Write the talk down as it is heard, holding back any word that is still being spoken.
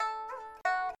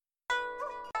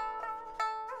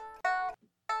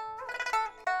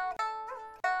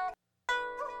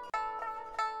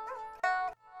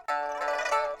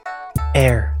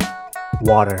Air,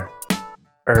 water,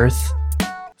 earth,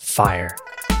 fire.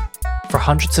 For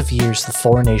hundreds of years, the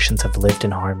four nations have lived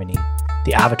in harmony.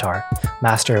 The Avatar,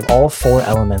 master of all four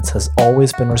elements, has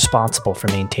always been responsible for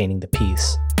maintaining the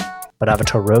peace. But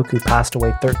Avatar Roku passed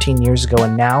away 13 years ago,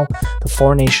 and now the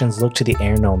four nations look to the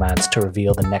air nomads to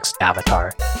reveal the next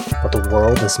Avatar. But the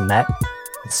world is met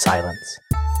with silence.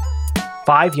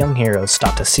 5 young heroes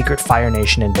stopped a secret Fire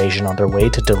Nation invasion on their way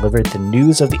to deliver the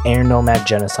news of the air nomad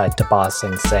genocide to Ba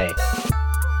Sing Se.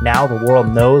 Now the world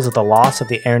knows of the loss of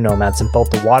the air nomads, and both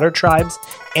the water tribes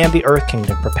and the Earth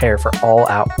Kingdom prepare for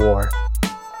all-out war.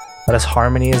 But as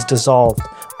harmony is dissolved,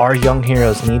 our young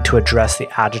heroes need to address the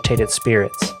agitated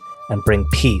spirits and bring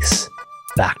peace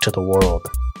back to the world.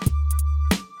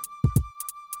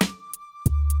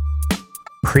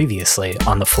 Previously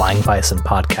on the Flying Bison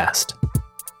podcast.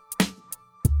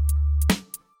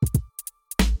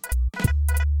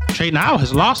 Now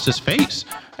has lost his face.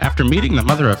 After meeting the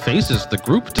Mother of Faces, the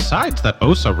group decides that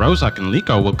Osa, Rozak, and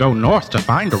Liko will go north to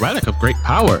find a relic of great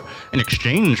power in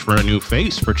exchange for a new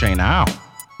face for Now.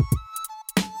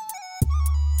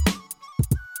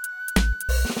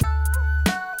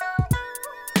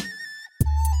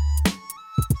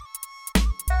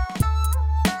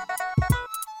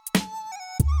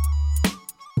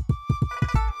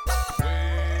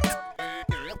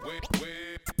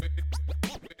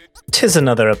 Tis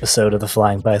another episode of the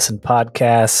Flying Bison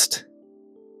podcast.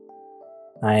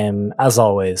 I am, as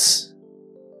always,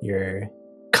 your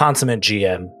consummate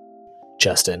GM,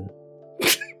 Justin.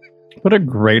 What a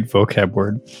great vocab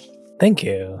word. Thank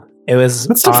you. It was.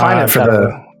 Let's define it for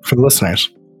the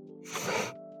listeners.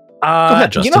 Go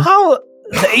ahead, Justin.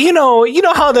 You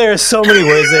know how there are so many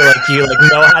words that you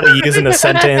know how to use in a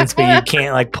sentence, but you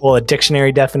can't pull a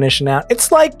dictionary definition out.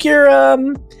 It's like you're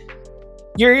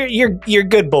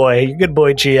good boy. You're good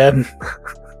boy, GM.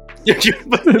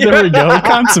 There we go.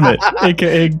 Consummate,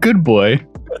 aka good boy.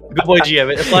 Good boy,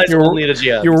 GM. It applies only to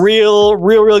GM. You're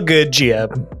real good,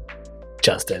 GM,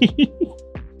 Justin.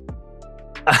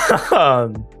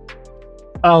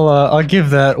 I'll give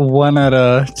that 1 out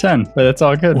of 10, but it's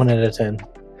all good. 1 out of 10.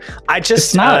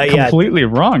 It's not completely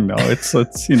wrong though. It's it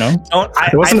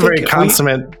wasn't a very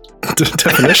consummate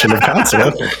definition of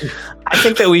consummate. I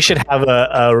think that we should have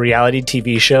a reality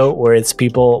TV show where it's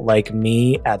people like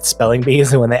me at spelling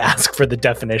bees, and when they ask for the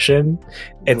definition,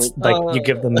 it's you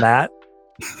give them that.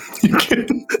 You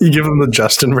give them the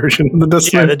Justin version of the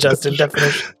definition. Yeah, the Justin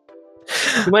definition.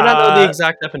 You might not know the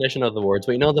exact definition of the words,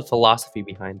 but you know the philosophy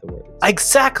behind the words.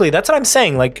 Exactly, that's what I'm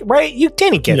saying. Right?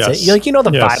 Danny gets it. You know the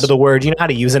vibe of the word. You know how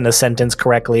to use it in a sentence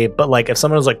correctly. But if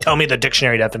someone was like, "Tell me the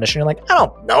dictionary definition," you're like, "I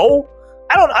don't know.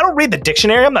 I don't read the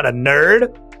dictionary. I'm not a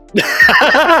nerd." I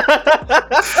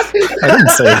didn't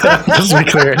say that. Just to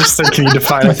be clear, I just said, can you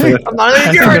define it? I'm not a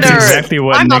nerd. That's exactly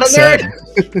what I'm Nick not a said.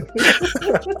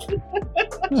 nerd.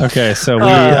 Okay, so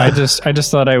I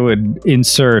just thought I would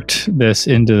insert this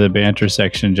into the banter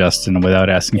section, Justin, without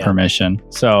asking permission.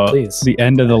 So, please. The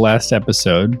end of the last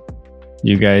episode,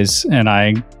 you guys and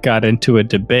I got into a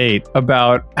debate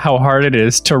about how hard it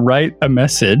is to write a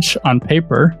message on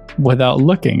paper without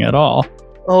looking at all.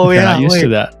 Oh, I'm not used to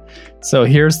that. So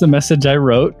here's the message I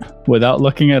wrote without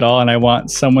looking at all, and I want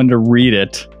someone to read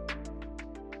it.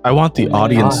 I want the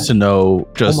audience to know,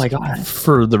 just God.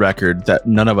 for the record, that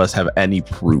none of us have any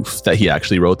proof that he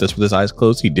actually wrote this with his eyes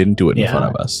closed. He didn't do it in front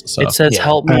of us. So. It says,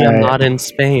 "Help me, I'm not in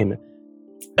Spain."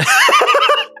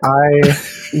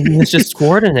 It's just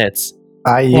coordinates.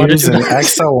 I use an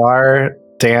XLR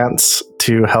dance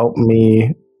to help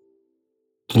me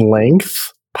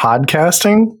length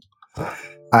podcasting.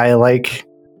 I like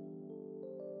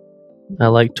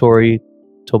Tori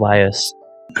Tobias.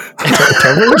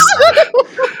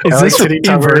 Is this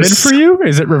inverted for you?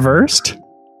 Is it reversed?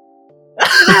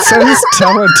 It says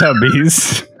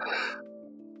Teletubbies.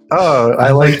 Oh,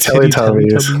 I like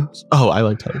Teletubbies. Oh, I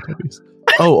like Teletubbies.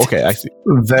 Oh, okay, I see.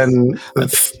 Then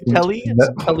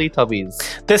Teletubbies.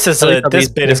 This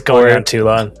bit is going on too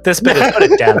long. This bit is put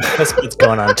it down. This bit's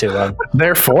going on too long.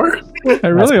 Therefore, I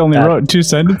really only wrote 2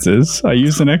 sentences. I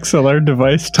use an XLR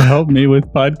device to help me with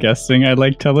podcasting. I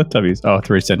like Teletubbies. Oh,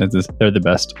 3 sentences. They're the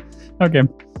best. Okay.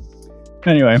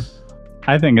 Anyway,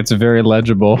 I think it's very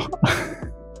legible.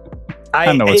 I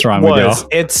don't know what's wrong with y'all.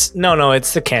 It's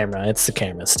the camera. It's the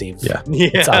camera, Steve. Yeah.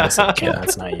 It's obviously the camera.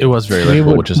 It's not you. It was very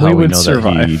legible, which is how we know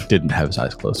that he didn't have his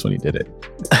eyes closed when he did it.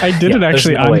 I did it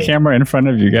actually on camera in front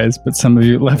of you guys, but some of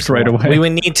you left right away. We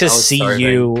would need to see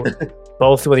you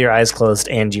both with your eyes closed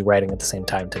and you writing at the same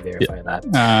time to verify that.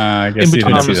 I guess in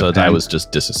between episodes, I was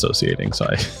just disassociating, so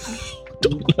I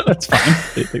don't know. That's fine.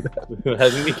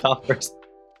 Having me call first.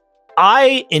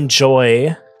 I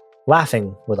enjoy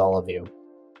laughing with all of you.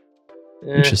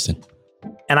 Interesting.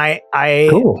 And I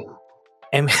Cool.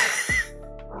 am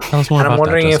Tell us more and I'm about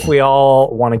wondering that, if we all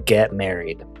want to get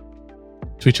married.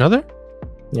 to each other.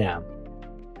 Yeah.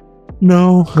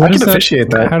 No. I can officiate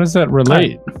that. How does that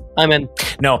relate? I'm in.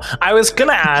 No, I was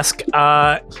gonna ask.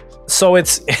 So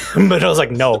it's, but I was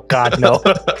like, no, God, no.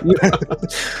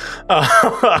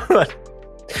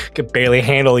 Could barely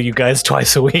handle you guys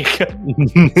twice a week.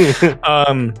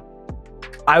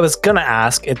 I was gonna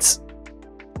ask.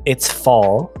 It's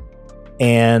fall,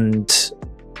 and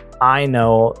I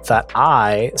know that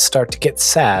I start to get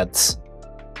sads,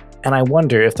 and I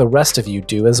wonder if the rest of you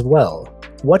do as well.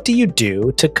 What do you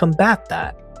do to combat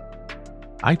that?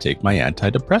 I take my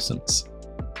antidepressants.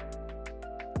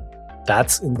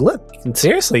 Look,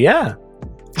 seriously, yeah.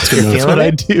 That's feeling what I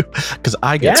it? do because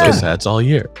I get Yeah. so sads all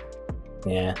year.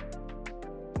 Yeah.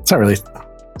 It's not really.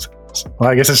 Well,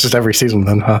 I guess it's just every season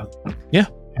then, huh? Yeah.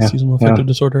 Seasonal affective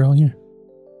disorder all year.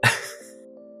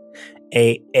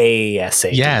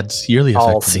 ASA. Yads, yearly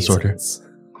All affective disorder. seasons.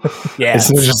 Yeah.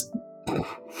 Isn't it just?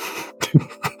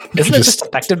 Isn't it just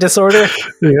affective disorder?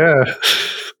 Yeah.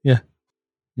 Yeah.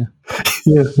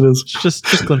 Yeah, it is. It's just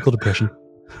clinical depression.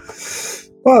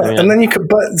 Well, Yeah. and then you could,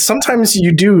 but sometimes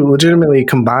you do legitimately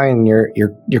combine your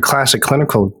classic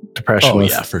clinical depression Oh with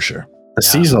yeah, for sure. the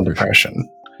seasonal depression.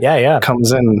 Yeah.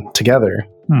 Comes in together.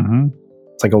 Mm-hmm.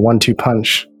 It's like a 1-2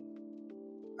 punch.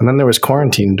 And then there was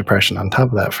quarantine depression on top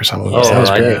of that for some of us. Oh, That was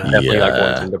I great. definitely got Yeah.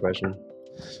 quarantine depression.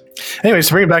 Anyways,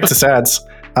 to bring it back to SADS,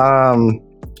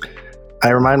 I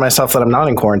remind myself that I'm not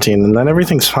in quarantine, and then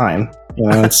everything's fine. You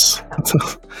know, it's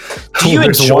Do you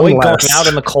there's enjoy one going less. out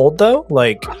in the cold though?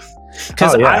 Like,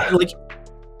 because Oh, yeah.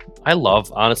 I love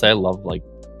like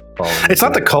fall. It's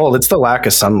not the cold; it's the lack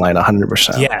of sunlight.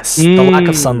 100%. yes, the lack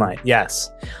of sunlight.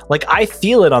 Yes, like I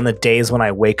feel it on the days when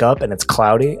I wake up and it's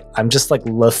cloudy. I'm just like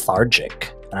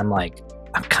lethargic. I'm like,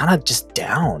 I'm kind of just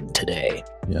down today,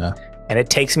 Yeah. and it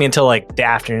takes me until like the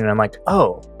afternoon. I'm like,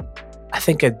 oh, I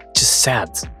think it just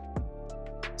sad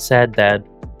Sad dad.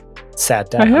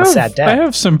 I'm a sad I dad.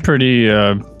 have some pretty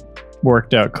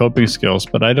worked out coping skills,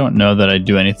 but I don't know that I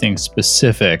do anything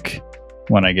specific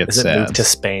when I get Is it sad. moved to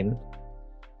Spain?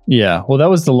 Yeah, well, that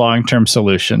was the long-term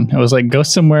solution. It was like go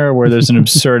somewhere where there's an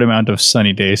absurd amount of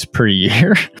sunny days per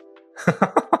year.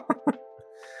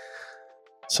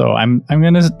 So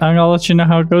I'll let you know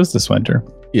how it goes this winter.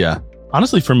 Yeah.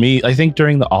 Honestly, for me, I think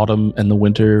during the autumn and the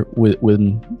winter,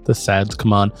 when the sads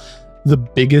come on, the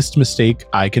biggest mistake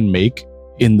I can make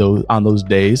on those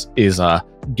days is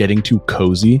getting too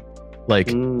cozy. Like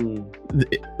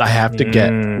I have to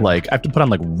get I have to put on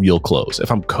like real clothes.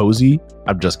 If I'm cozy,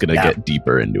 I'm just gonna get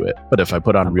deeper into it. But if I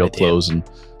put on I'm real with you. clothes and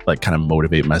like kind of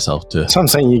motivate myself to, That's what I'm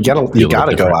saying. You gotta Be a little go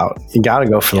different. out. You gotta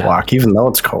go for the Yeah. walk, even though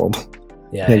it's cold.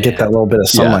 Yeah, You get that little bit of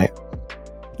sunlight.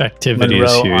 Activity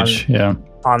Monroe is huge. Yeah.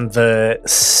 On the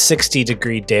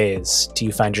 60-degree days, do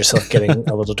you find yourself getting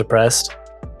a little depressed?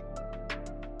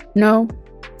 No,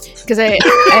 because I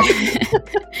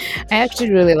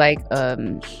actually really like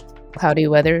cloudy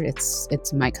weather.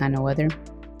 It's my kind of weather.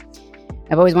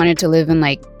 I've always wanted to live in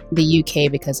like the UK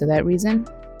because of that reason,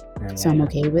 so I'm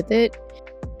okay with it.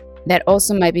 That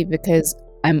also might be because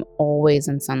I'm always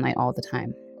in sunlight all the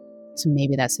time, so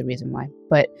maybe that's the reason why.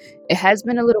 But it has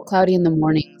been a little cloudy in the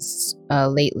mornings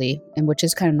lately, and which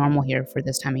is kind of normal here for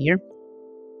this time of year.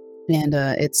 And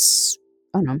it's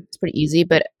I don't know, it's pretty easy.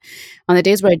 But on the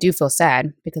days where I do feel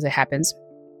sad, because it happens,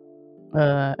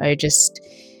 I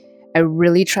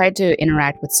really try to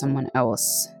interact with someone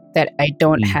else that I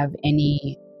don't have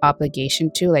any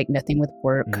obligation to, like nothing with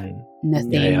work,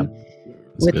 nothing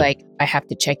That's with good. like I have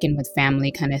to check in with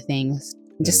family kind of things.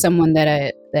 Just someone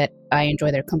that I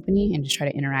enjoy their company and just try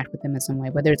to interact with them in some way,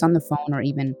 whether it's on the phone or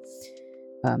even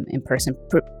in person,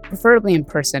 preferably in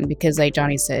person, because like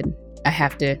Johnny said, I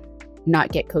have to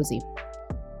not get cozy.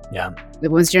 Yeah.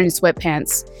 Once you're in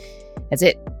sweatpants, that's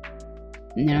it.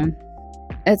 You know,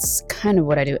 that's kind of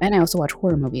what I do. And I also watch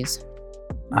horror movies.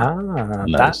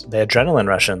 Nice. The adrenaline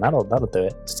rush, and that'll do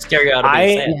it. Scare you out of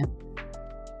being sad. Yeah.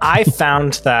 I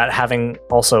found that, having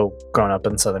also grown up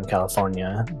in Southern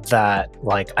California, that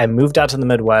like I moved out to the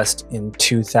Midwest in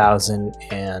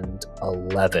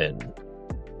 2011.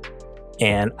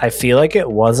 And I feel like it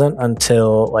wasn't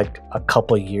until like a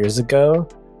couple years ago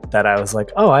that I was like,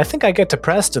 oh, I think I get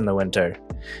depressed in the winter.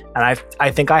 And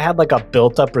I think I had like a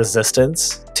built up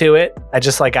resistance to it. I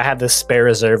had this spare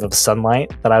reserve of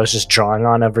sunlight that I was just drawing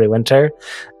on every winter.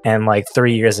 And like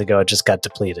 3 years ago, it just got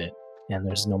depleted and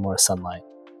there's no more sunlight.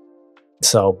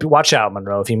 So watch out,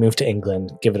 Monroe. If you move to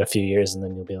England, give it a few years and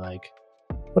then you'll be like,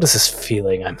 what is this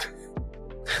feeling?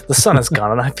 The sun is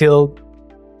gone and I feel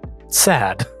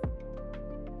sad.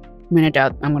 I'm gonna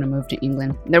doubt I'm gonna move to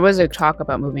England. There was a talk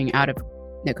about moving out of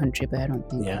the country, but I don't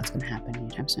think that's gonna happen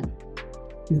anytime soon.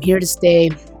 I'm here to stay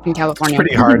in California. It's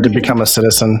pretty hard to become a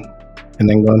citizen in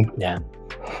England. Yeah.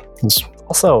 It's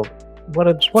Also, what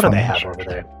do they have over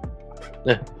there?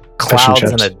 Clouds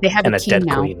and They have a a king dead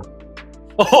now. queen.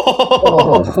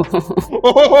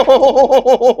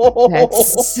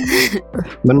 That's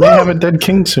They may have a dead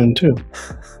king soon too.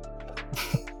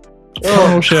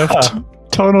 Tonal shift.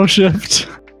 Tonal shift.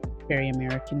 very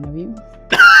American of you.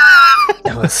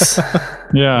 It was,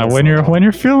 Yeah, when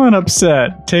you're feeling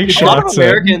upset, take A lot of shots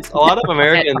at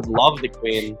Americans love the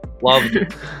Queen. Love the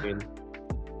Queen.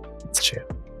 it's true.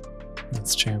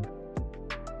 It's true.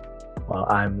 Well,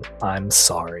 I'm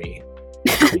sorry,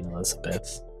 Queen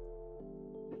Elizabeth.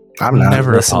 I'm not.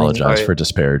 Never listening. apologize Sorry. for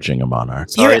disparaging a monarch.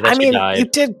 Sorry that she died. you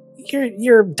did.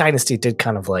 Your dynasty did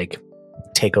kind of like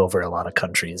take over a lot of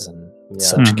countries and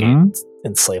subjugate,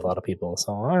 enslave a lot of people.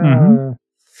 So,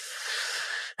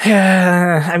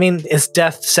 yeah. I mean, is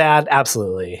death sad?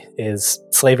 Absolutely. Is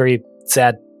slavery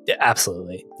sad?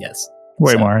 Absolutely. Yes.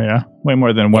 way So-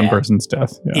 more than one Yeah. person's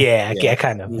death. Yeah, Yeah.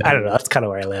 kind of. I don't know. That's kind of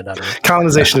where I land on it.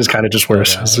 Colonization is kind of just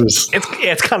worse. Yeah. It's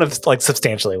It's kind of like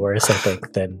substantially worse, I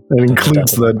think, than it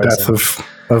includes the a death person.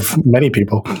 of many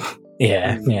people.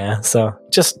 Yeah. So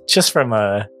just from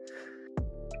a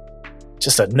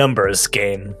numbers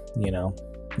game,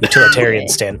 utilitarian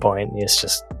standpoint, it's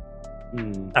just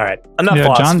all right. Enough Yeah,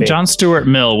 philosophy. John Stuart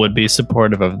Mill would be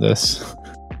supportive of this.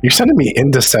 You're sending me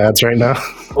into sads right now.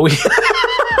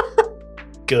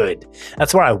 Good.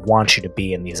 That's where I want you to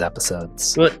be in these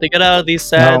episodes. But to get out of these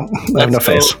No, sads, I have no let's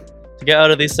go- face. To get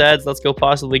out of these sads, let's go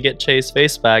possibly get Chase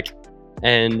face back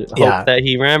and hope Yeah. that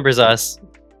he remembers us.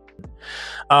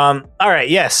 All right.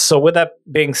 Yes. So with that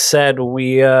being said,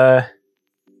 we got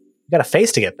a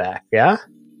face to get back. Yeah.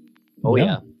 Oh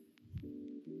yeah.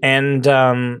 And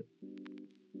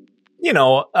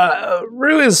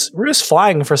Rue is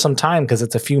flying for some time because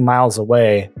it's a few miles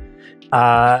away,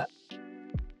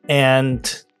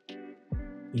 and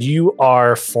you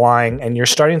are flying, and you're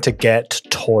starting to get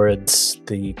towards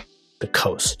the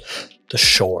coast, the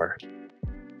shore,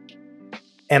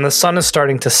 and the sun is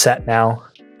starting to set now.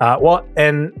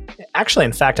 And actually,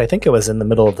 in fact, I think it was in the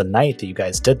middle of the night that you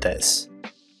guys did this,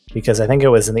 because I think it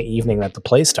was in the evening that the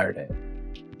play started.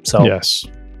 So Yes.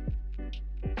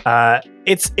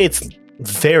 it's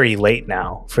very late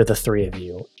now for the three of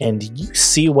you, and you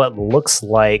see what looks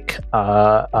like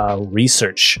a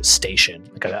research station,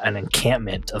 like an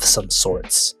encampment of some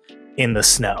sorts in the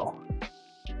snow.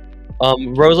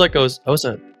 Rosa goes,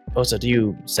 Osa, do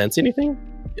you sense anything?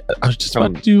 I was just From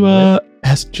about to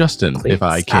ask Justin Please, if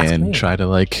I ask can me. try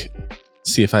to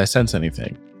see if I sense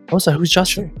anything. Osa, who's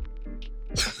Justin?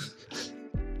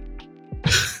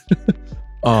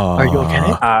 Are you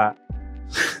okay?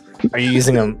 Are you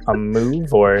using a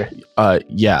move or?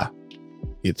 Yeah.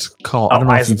 It's called. I don't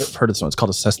know if Eyes of you've heard of this one. It's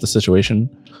called Assess the Situation.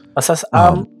 Assess?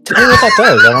 Tell me what that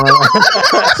does. I don't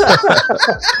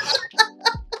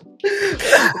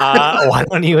know. Why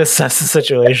don't you assess the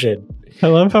situation? I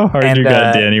love how hard And, you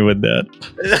got Danny with that.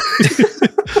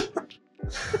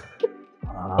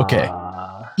 Okay.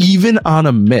 Even on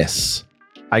a miss,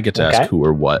 I get to Okay. ask who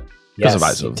or what, because of Yes,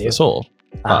 Eyes you of do. the Soul,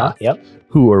 Yep.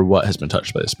 who or what has been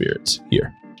touched by the spirits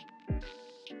here.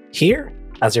 Here,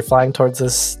 as you're flying towards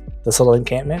this little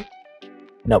encampment,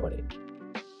 nobody.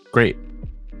 Great.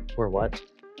 Or what?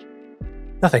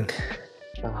 Nothing.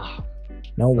 Ah,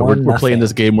 No We're, one. we're playing nothing.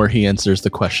 this game where he answers the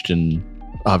question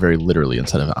very literally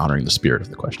instead of honoring the spirit of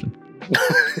the question.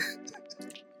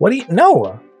 What do you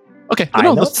know? Okay, I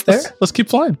no, know let's, it's there. let's keep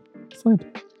flying. Let's land.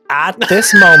 At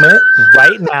this moment,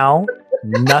 right now,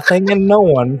 nothing and no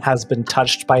one has been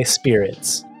touched by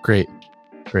spirits. Great.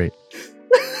 Great.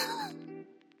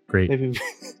 Great. maybe.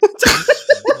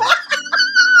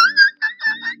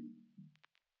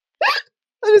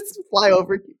 I just fly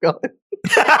over, keep going.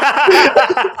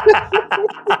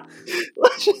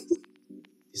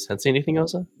 You sense anything,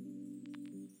 Osa?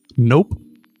 Nope.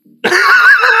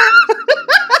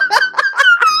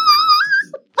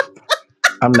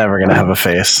 I'm never gonna have a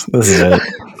face. This is it.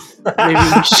 Maybe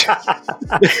we should.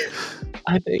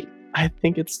 I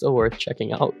think it's still worth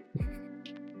checking out.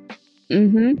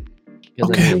 Mm-hmm. 'Cause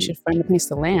I Okay. mean, We should find a place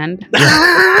to land.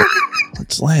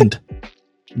 Let's land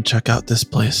and check out this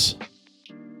place.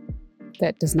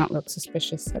 That does not look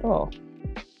suspicious at all.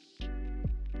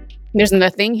 There's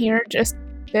nothing here, just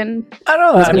then. I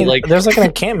don't know. I Isn't it mean, like- there's like an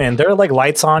encampment. There are like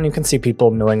lights on. You can see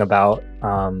people milling about. It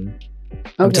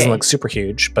doesn't Okay. look super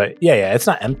huge, but yeah, it's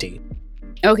not empty.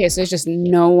 Okay, so it's just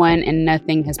no one and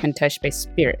nothing has been touched by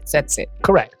spirits. That's it.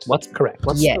 Correct. What's correct?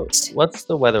 What's Yet. what's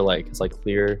the weather like? It's like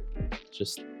clear,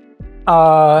 just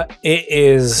It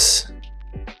is.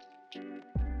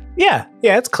 Yeah,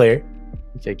 it's clear.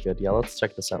 Okay, good. Yeah, let's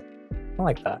check this out. I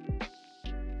like that.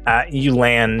 You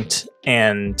land,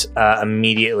 and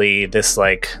immediately this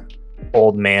like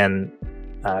old man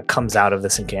comes out of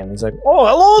this encampment. He's like, "Oh,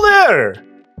 hello there!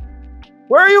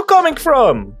 Where are you coming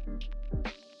from?"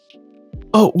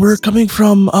 Oh, we're coming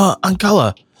from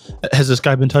Ankala. Has this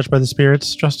guy been touched by the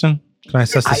spirits, Justin? Can I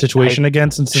assess the situation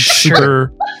again, since it's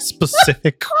super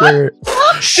specific? Where?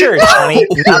 Sure, Johnny.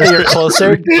 Now that you're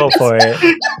closer, go for it.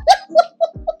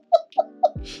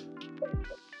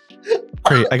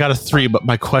 Great, I got a 3, but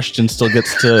my question still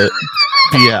gets to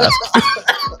be asked.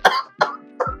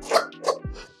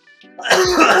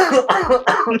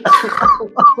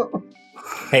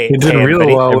 Hey, You did real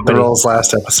everybody, well with the rolls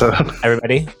last episode.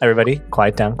 Everybody,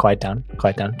 quiet down.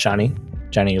 Johnny,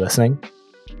 you listening?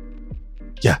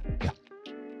 Yeah.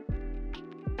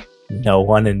 No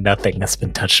one and nothing has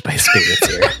been touched by spirits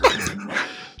here.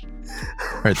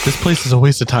 All right, this place is a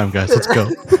waste of time, guys. Let's go.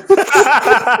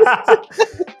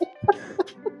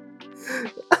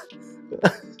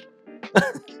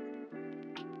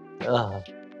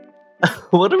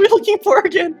 What are we looking for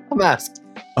again? A mask.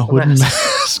 A wooden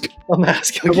mask. A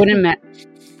mask. I wouldn't.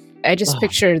 I just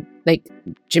pictured like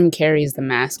Jim Carrey's The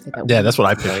Mask. Like Yeah, that's what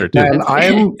I pictured too. And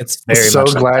I'm It's very so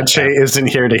much like glad that. Shay isn't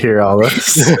here to hear all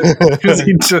this. Because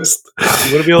he just...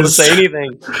 You wouldn't be able to say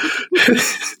anything.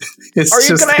 It's Are you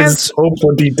just gonna his answer? hope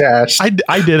would be dashed. I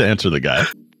did answer the guy.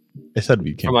 I said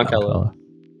we came From from Ankala. Ankala.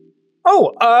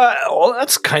 Oh, well,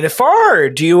 that's kind of far.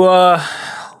 Do you, well,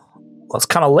 it's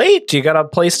kind of late. Do you got a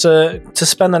place to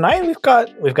spend the night?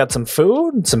 We've got some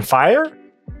food and some fire.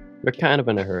 We're kind of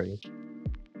in a hurry.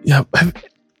 Yeah.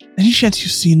 Any chance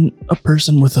you've seen a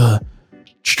person with a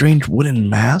strange wooden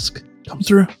mask come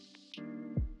through?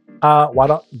 Why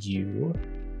don't you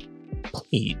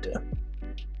plead?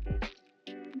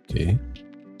 Okay.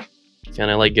 Can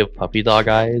I like give puppy dog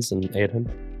eyes and aid him?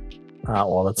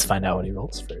 Well, let's find out what he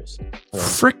rolls first.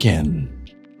 Frickin'.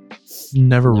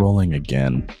 Never rolling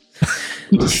again.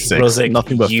 6. Rosic,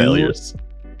 Nothing but you- failures.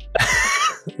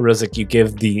 Rosic, you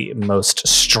give the most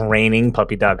straining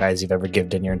puppy dog eyes you've ever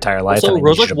given in your entire life. Also, and I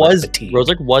need you to mark the T.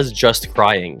 Rosic was just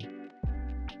crying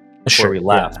before Sure, we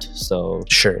left. So Yeah.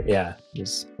 Sure, yeah.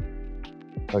 just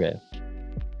okay.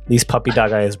 These puppy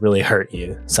dog eyes really hurt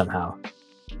you somehow.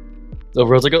 So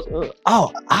Rosic goes,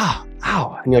 "Oh,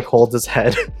 ow!" And he like holds his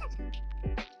head.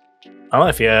 Well,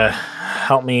 if you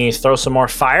help me throw some more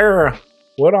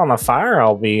wood on the fire,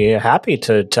 I'll be happy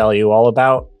to tell you all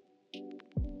about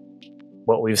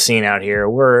what we've seen out here.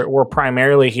 We're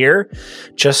primarily here,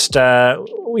 just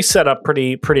we set up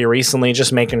pretty recently,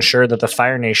 just making sure that the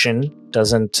Fire Nation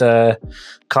doesn't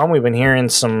come. We've been hearing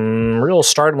some real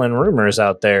startling rumors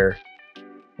out there.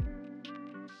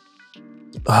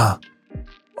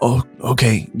 Oh,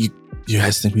 okay. You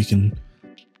guys think we can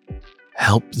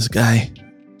help this guy?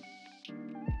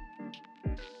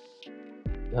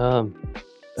 I'm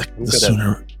The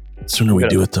gonna- sooner we gonna-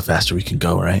 do it, the faster we can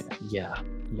go, right? Yeah.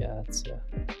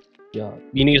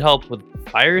 You need help with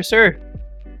fire, sir?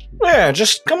 Yeah,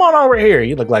 just come on over here.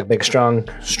 You look like big, strong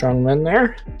men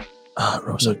there.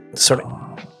 Rosa. Sort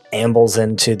of ambles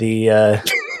into the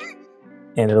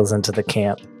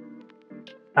camp.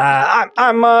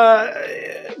 I'm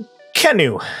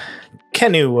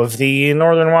Kenu of the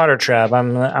Northern Water Tribe.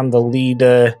 I'm the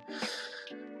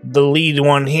lead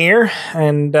one here,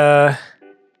 and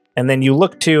then you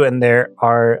look to, and there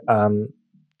are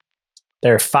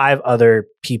 5 other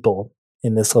people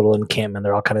in this little encampment.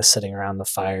 They're all kind of sitting around the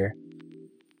fire.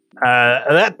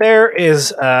 That there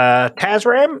is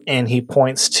Tazram, and he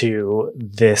points to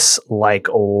this like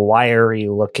wiry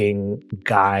looking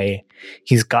guy.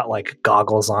 He's got like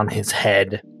goggles on his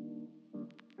head,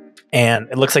 and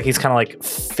it looks like he's kind of like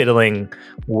fiddling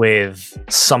with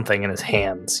something in his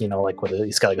hands. You know, like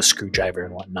he's got like a screwdriver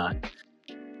and whatnot.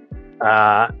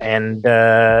 And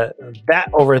that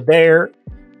over there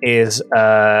is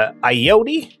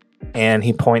Ioti, and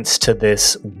he points to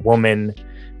this woman.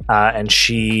 And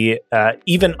she,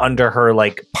 even under her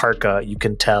like parka, you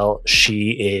can tell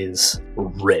she is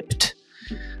ripped.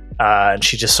 And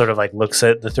she just sort of like looks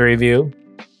at the 3 of you,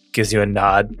 gives you a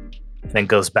nod, and then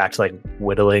goes back to like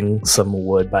whittling some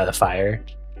wood by the fire.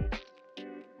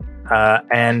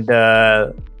 And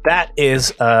that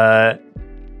is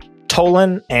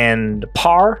Tolan and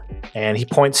Par, and he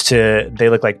points to, they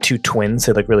look like 2 twins.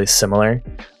 They look really similar.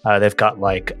 They've got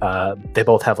like, they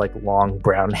both have like long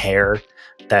brown hair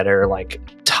that are like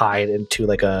tied into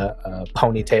like a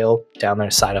ponytail down their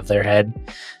side of their head,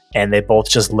 and they both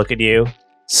just look at you,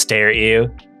 stare at you,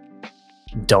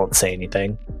 don't say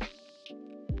anything.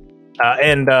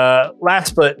 And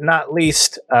last but not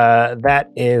least,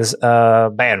 that is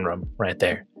Banram right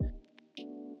there.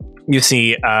 You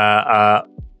see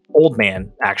old man,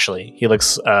 actually. He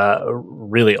looks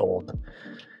really old.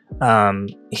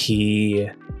 He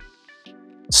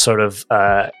sort of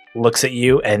looks at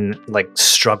you and like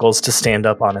struggles to stand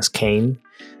up on his cane.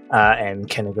 And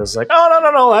Kenny goes like,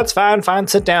 "Oh, no, that's fine.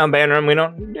 Sit down,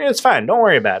 Banram. It's fine. Don't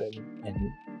worry about it."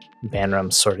 And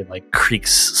Banram sort of like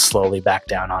creaks slowly back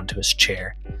down onto his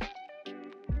chair.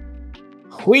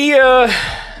 We,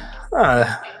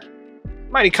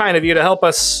 mighty kind of you to help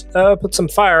us put some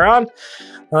fire on.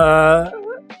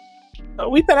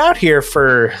 We've been out here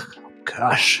for,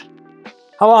 gosh,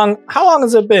 how long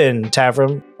has it been,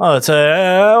 Tavram? Oh,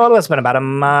 it's been about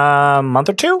a month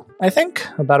or two, I think.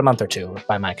 About a month or two,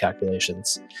 by my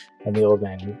calculations. And the old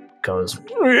man goes,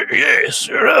 "Yes,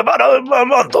 about a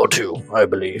month or two, I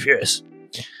believe, yes.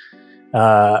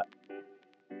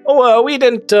 We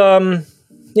didn't, there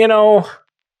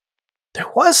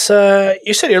was,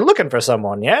 you said you're looking for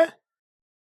someone, yeah?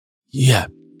 Yeah.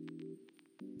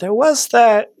 There was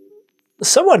that,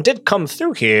 someone did come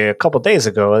through here a couple days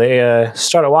ago. They,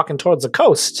 started walking towards the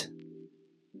coast.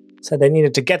 Said they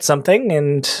needed to get something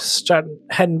and start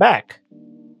heading back.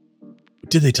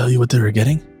 Did they tell you what they were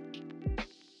getting?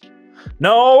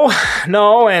 No,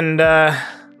 and, well,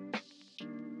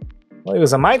 it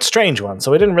was a mite strange one,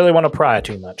 so we didn't really want to pry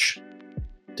too much.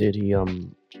 Did he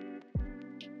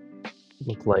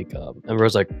look like and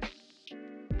Rose like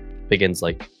begins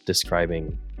like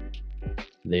describing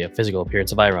the physical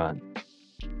appearance of Iron?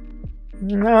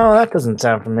 No, that doesn't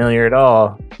sound familiar at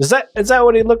all. Is that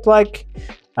what he looked like?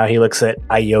 He looks at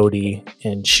Iodi,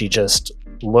 and she just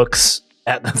looks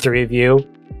at the three of you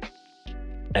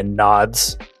and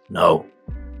nods. No,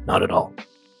 not at all.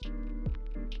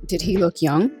 Did he look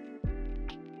young?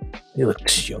 He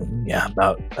looked young, yeah,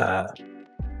 about,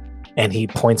 and he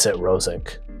points at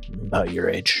Rozek, about your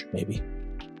age, maybe.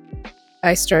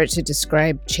 I start to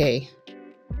describe Che.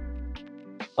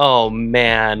 Oh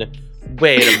man,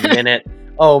 wait a minute.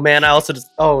 Oh man, I also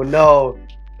just. Oh no.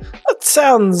 That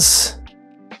sounds,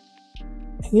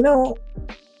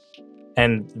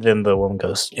 And then the woman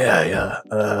goes, yeah,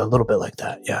 a little bit like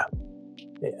that, yeah.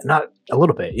 Not a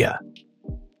little bit, yeah.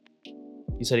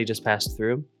 You said he just passed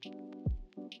through?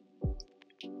 A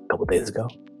couple days ago.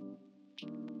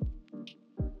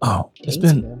 Oh, it's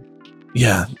been...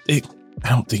 Yeah, I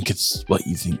don't think it's what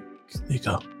you think,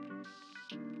 Nico.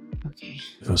 Okay.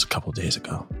 It was a couple days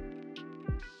ago.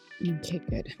 Okay,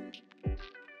 good.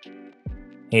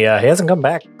 He hasn't come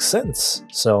back since,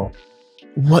 so...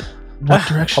 What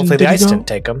direction hopefully did the he ice go? didn't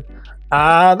take him.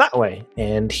 That way.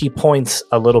 And he points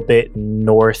a little bit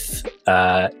north,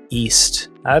 east,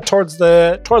 towards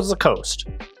the coast.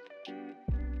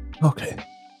 Okay.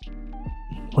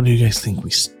 What do you guys think?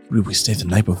 Do we stay the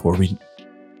night before we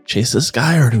chase this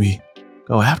guy, or do we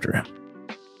go after him?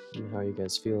 How are you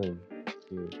guys feeling?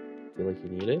 Do you feel like you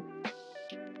need it?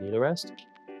 Need a rest?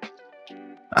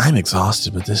 I'm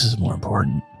exhausted, but this is more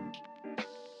important.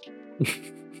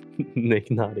 Nick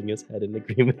nodding his head in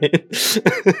agreement.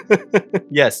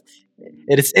 Yes,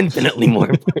 it is infinitely more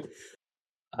important.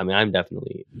 I mean, I would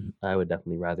definitely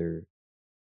rather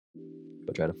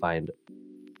go try to find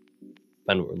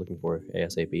what we're looking for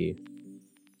ASAP.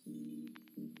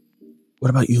 What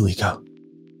about you, Liko?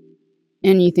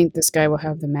 And you think this guy will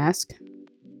have the mask?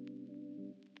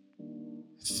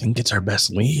 I think it's our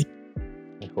best lead.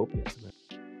 I hope he has that.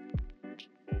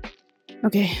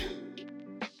 Okay.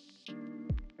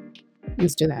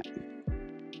 Let's do that.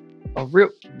 Oh,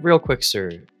 real quick,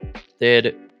 sir.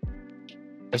 There's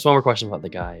one more question about the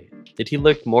guy. Did he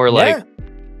look more like?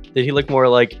 Did he look more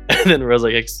like than Rosa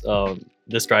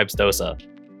describes Dosa?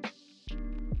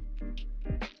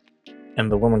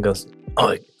 And the woman goes,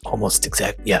 "Oh, almost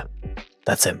exact. Yeah,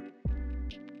 that's him."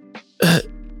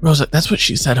 Rosa, that's what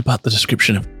she said about the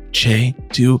description of Che,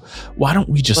 too. Why don't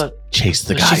we just chase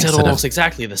the guy She said instead almost of...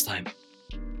 exactly this time.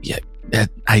 Yeah,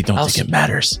 I don't think it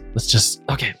matters. Let's just...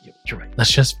 Okay, you're right.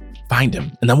 Let's just find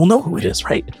him, and then we'll know who it is,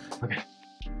 right? Okay.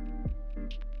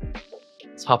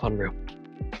 Let's hop on Rue.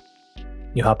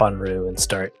 You hop on Rue and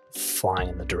start flying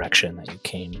in the direction that you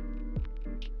came.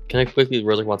 Can I quickly...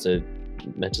 Rosa wants to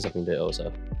mention something to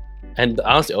Osa. And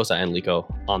honestly, Osa and Liko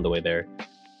on the way there.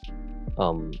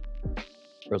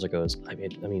 Rosa goes, I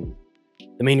mean,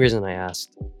 the main reason I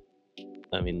asked,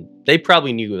 they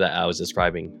probably knew that I was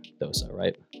describing Dosa,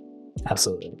 right?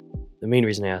 Absolutely. The main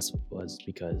reason I asked was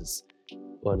because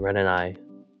when Ren and I,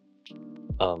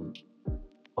 what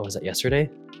was that, yesterday?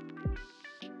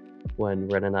 When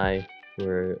Ren and I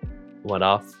went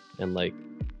off and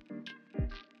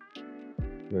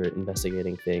were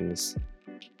investigating things,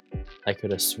 I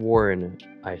could have sworn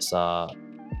I saw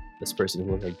this person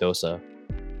who looked like Dosa,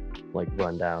 like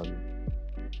run down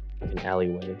like an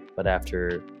alleyway. But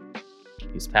after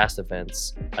these past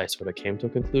events, I sort of came to a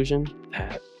conclusion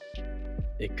that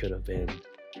it could have been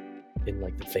in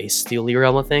like the face steely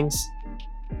realm of things.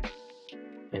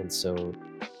 And so,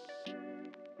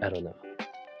 I don't know.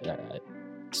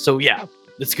 So yeah,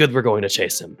 it's good we're going to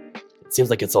chase him. It seems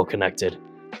like it's all connected.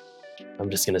 I'm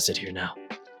just gonna sit here now.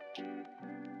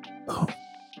 Oh,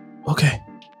 okay.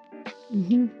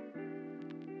 Mm-hmm.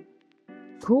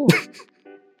 Cool.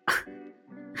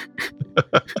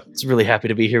 Just really happy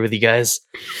to be here with you guys.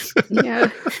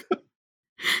 Yeah.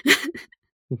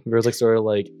 Rozak's sort of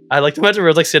like, I like to imagine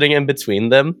Rozak sitting in between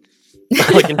them,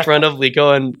 like in front of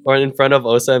Liko or in front of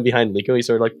Osa and behind Liko. He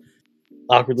sort of like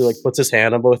awkwardly like puts his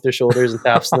hand on both their shoulders and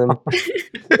taps them.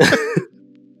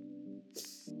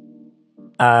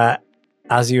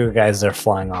 As you guys are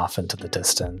flying off into the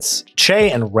distance,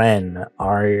 Che and Ren,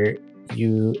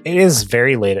 it is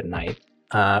very late at night.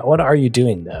 What are you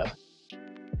doing though?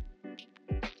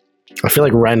 I feel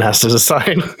like Ren has to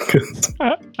decide.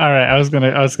 All right, I was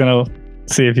gonna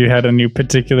see if you had any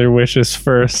particular wishes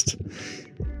first,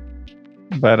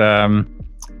 but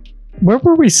where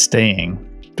were we staying?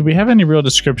 Do we have any real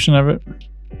description of it?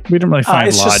 We didn't really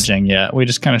find lodging yet. We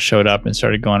just kind of showed up and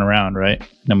started going around, right? And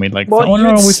then we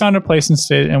we found a place and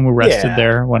stayed and we rested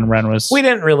there when Ren was. We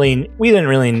didn't really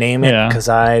name it because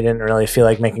I didn't really feel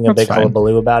like making a big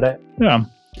hullabaloo about it. Yeah.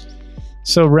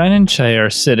 So Ren and Che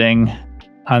are sitting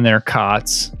on their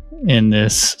cots in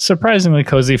this surprisingly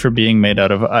cozy for being made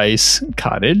out of ice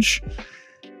cottage.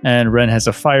 And Ren has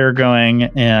a fire going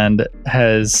and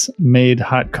has made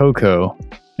hot cocoa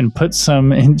and put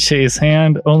some in Che's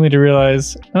hand only to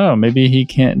realize, oh, maybe he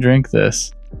can't drink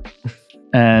this.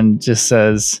 And just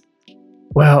says,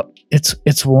 well,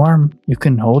 it's warm. You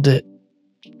can hold it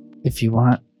if you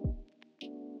want.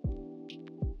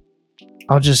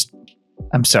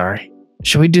 I'm sorry.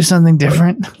 Should we do something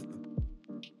different?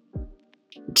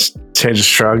 Che just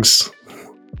shrugs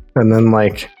and then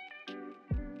like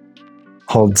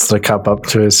holds the cup up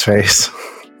to his face.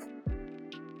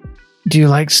 Do you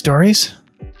like stories?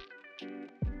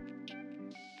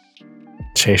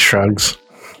 Che shrugs.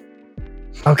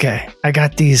 Okay, I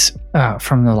got these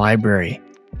from the library.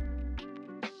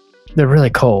 They're really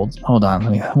cold. Hold on,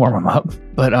 let me warm them up.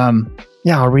 But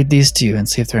yeah, I'll read these to you and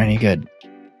see if they're any good.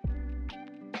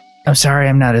 I'm sorry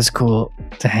I'm not as cool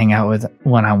to hang out with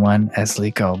one-on-one as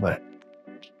Liko, but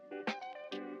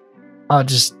I'll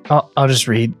just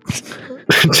read.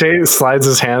 Che slides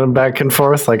his hand back and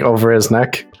forth like over his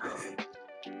neck.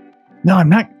 No, I'm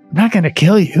not gonna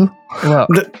kill you. Well,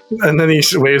 and then he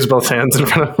waves both hands in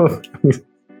front of him.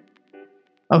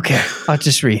 Okay, I'll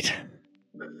just read.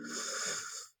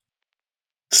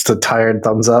 Just a tired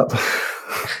thumbs up.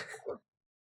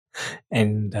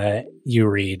 And you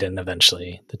read, and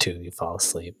eventually the two of you fall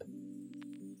asleep.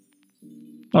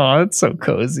 Oh, that's so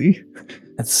cozy.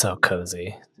 It's so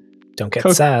cozy. Don't get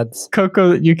sads. Cocoa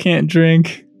that you can't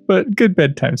drink, but good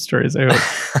bedtime stories, I hope.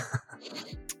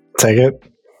 Take it.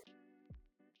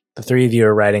 The three of you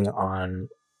are riding on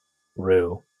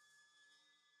Rue.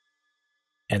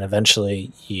 And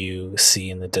eventually you see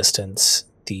in the distance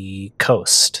the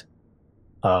coast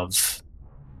of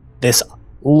this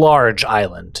large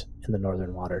island in the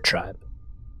Northern Water Tribe.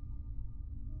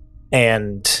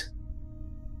 And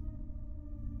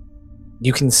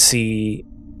you can see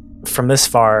from this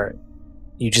far,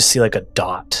 you just see like a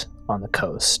dot on the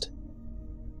coast.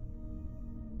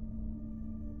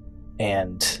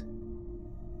 And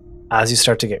as you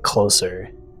start to get closer,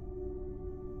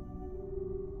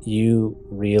 you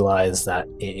realize that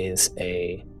it is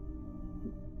a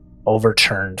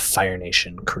overturned Fire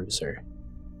Nation cruiser.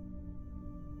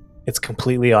 It's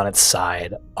completely on its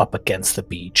side, up against the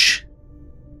beach.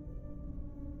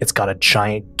 It's got a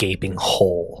giant gaping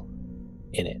hole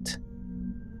in it.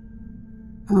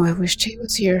 Oh, I wish Che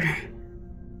was here.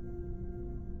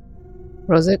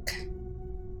 Rozak?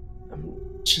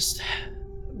 I'm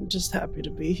just happy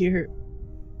to be here.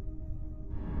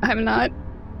 I'm not.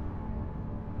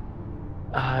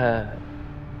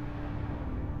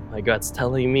 My gut's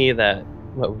telling me that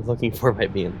what we're looking for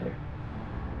might be in there.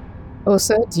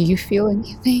 Osa, do you feel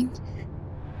anything?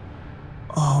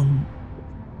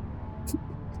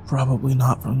 Probably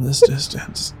not from this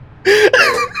distance.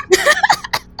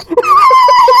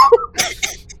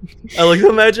 I like to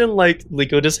imagine like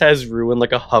Liko just has Rue in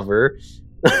like a hover.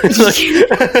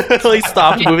 like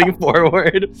stops moving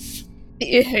forward.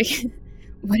 Yeah.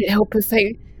 Would it help if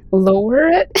I lower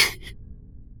it?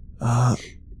 I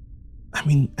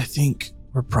mean, I think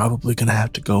we're probably gonna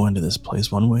have to go into this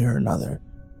place one way or another.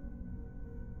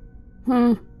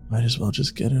 Might as well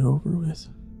just get it over with.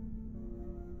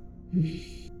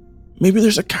 Maybe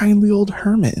there's a kindly old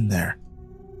hermit in there.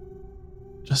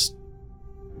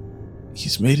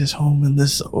 He's made his home in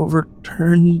this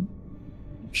overturned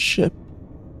ship.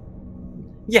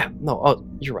 Yeah, no, oh,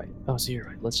 you're right. Oh, so you're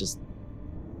right. Let's just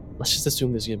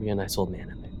assume there's gonna be a nice old man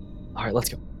in there. Alright, let's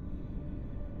go.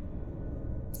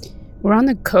 We're on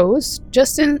the coast,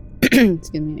 Justin.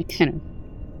 Excuse me,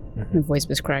 my voice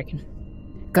was cracking.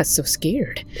 Got so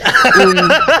scared.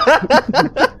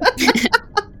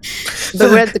 But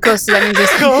we're at the coast, so that means there's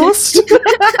Coast?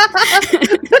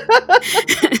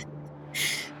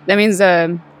 that means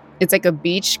it's like a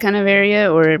beach kind of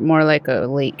area, or more like a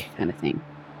lake kind of thing.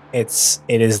 It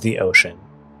is the ocean.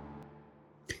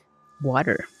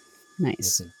 Water.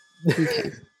 Nice.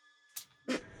 Okay.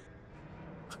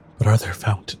 But are there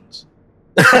fountains?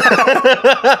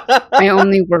 I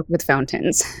only work with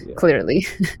fountains, clearly.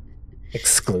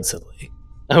 Exclusively.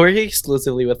 I work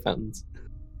exclusively with fountains.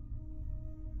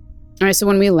 All right, so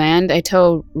when we land, I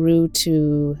tell Rue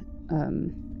to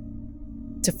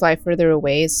fly further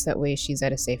away, so that way she's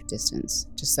at a safe distance.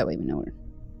 Just that way we know where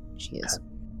she is.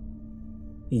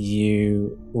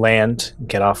 You land,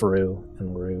 get off Rue,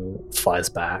 and Rue flies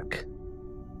back.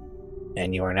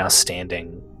 And you are now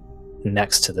standing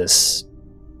next to this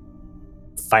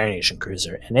Fire Nation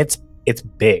cruiser, and it's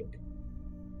big.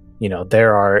 You know,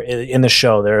 there are in the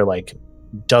show there are like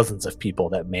dozens of people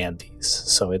that man these,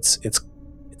 so it's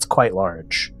quite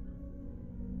large,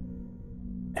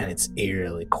 and it's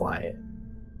eerily quiet.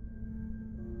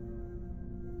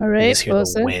 All right, you just hear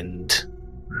Wilson. the wind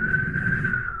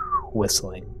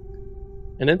whistling,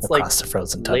 And it's across the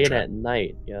frozen tundra. late at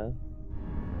night, yeah.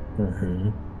 Mm-hmm.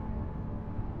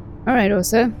 All right,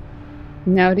 Osa.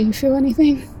 Now, do you feel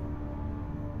anything?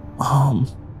 I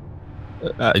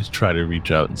try to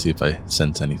reach out and see if I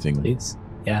sense anything. Please.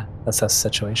 Yeah, that's the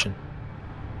situation.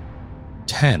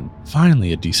 10.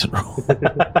 Finally a decent roll.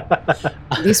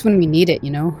 At least when we need it, you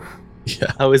know?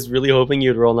 Yeah. I was really hoping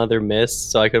you'd roll another miss,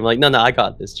 so I could be like, no, I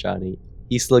got this, Johnny.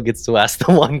 He still gets to ask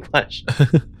the one question.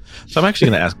 So I'm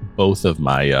actually going to ask both of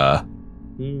my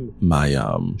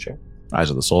Sure. Eyes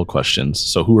of the Soul questions.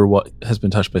 So who or what has been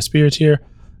touched by spirits here?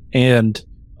 And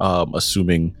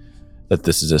assuming that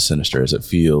this is as sinister as it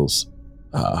feels,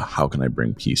 how can I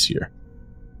bring peace here?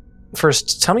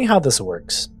 First, tell me how this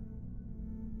works.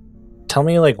 Tell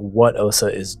me, like, what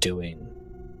Osa is doing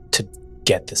to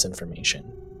get this information.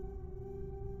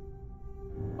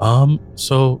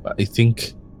 So I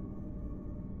think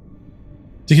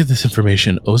to get this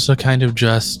information, Osa kind of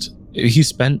he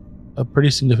spent a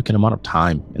pretty significant amount of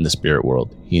time in the spirit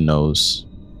world. He knows,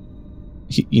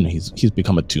 he's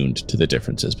become attuned to the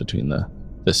differences between the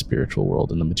spiritual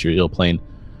world and the material plane.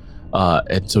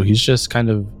 And so he's just kind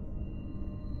of,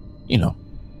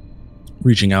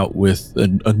 reaching out with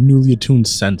a newly attuned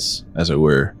sense, as it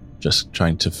were, just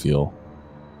trying to feel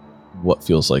what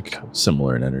feels like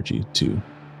similar in energy to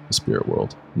the spirit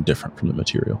world and different from the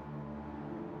material.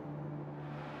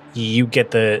 You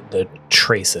get the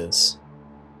traces,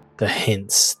 the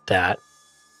hints that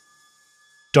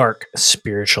dark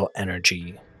spiritual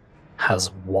energy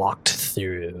has walked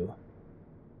through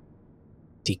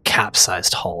the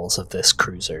capsized hulls of this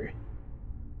cruiser.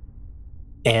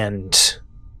 And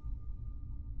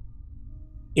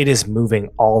it is moving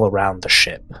all around the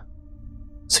ship.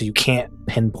 So you can't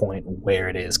pinpoint where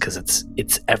it is because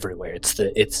it's everywhere.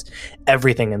 It's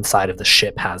everything inside of the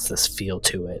ship has this feel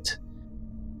to it.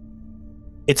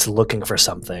 It's looking for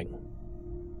something.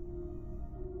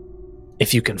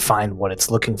 If you can find what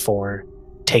it's looking for,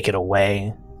 take it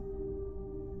away,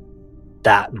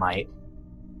 that might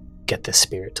get this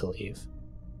spirit to leave.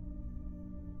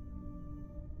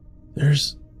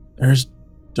 There's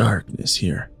darkness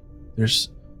here. I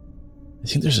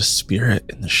think there's a spirit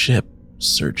in the ship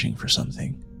searching for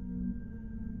something.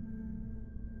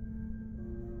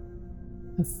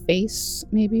 A face,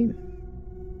 maybe?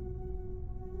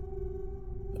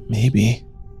 Maybe.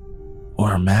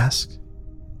 Or a mask.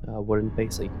 Wooden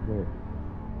face that you can wear.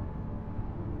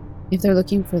 If they're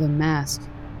looking for the mask,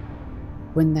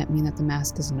 wouldn't that mean that the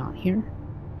mask is not here?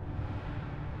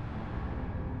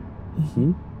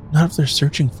 Mm-hmm. Not if they're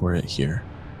searching for it here.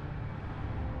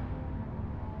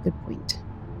 Good point.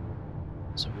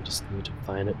 So we just need to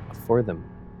find it for them.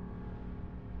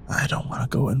 I don't want to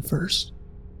go in first.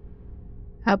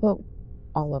 How about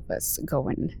all of us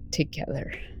going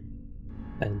together?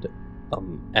 And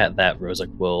at that,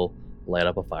 Rozak will light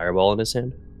up a fireball in his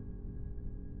hand.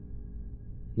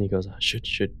 And he goes,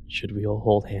 should we all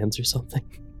hold hands or something?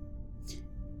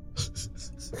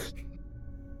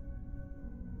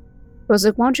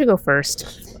 Rozak, why don't you go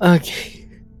first? Okay.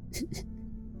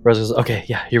 Rose goes, okay,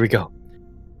 yeah, here we go.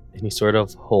 And he sort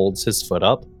of holds his foot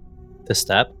up to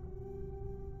step,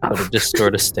 but it just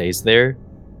sort of stays there.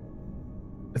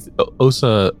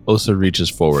 Osa reaches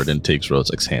forward and takes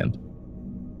Rozak's hand.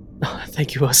 Oh,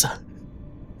 thank you, Osa.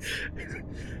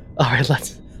 All right,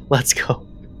 let's go.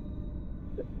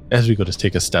 As we go to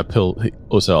take a step,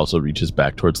 Osa also reaches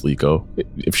back towards Liko.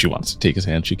 If she wants to take his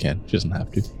hand, she can. She doesn't have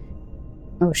to.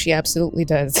 Oh, she absolutely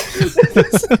does. This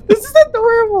is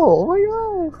adorable.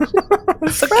 Oh my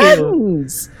gosh. So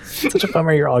Friends. cute. Such a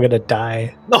bummer you're all gonna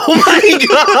die. Oh my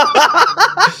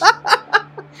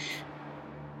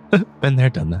god! Been there,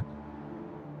 done that.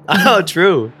 Oh,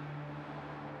 true.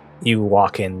 You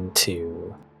walk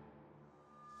into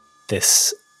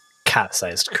this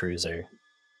capsized cruiser,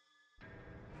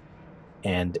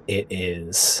 and it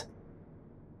is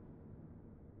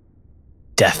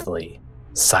deathly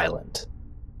silent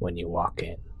when you walk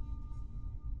in.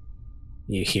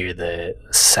 You hear the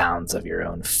sounds of your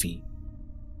own feet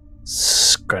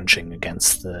scrunching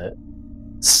against the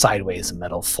sideways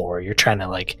metal floor. You're trying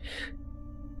to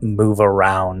move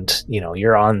around,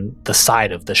 you're on the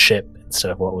side of the ship instead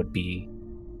of what would be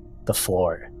the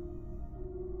floor.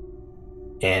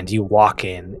 And you walk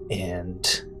in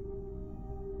and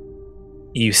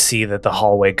you see that the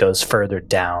hallway goes further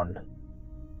down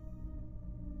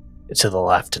to the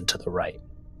left and to the right.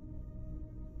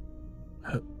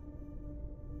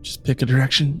 Just pick a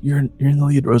direction. You're in the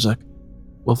lead, Rozak.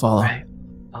 We'll follow. Right.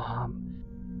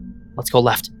 Let's go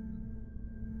left.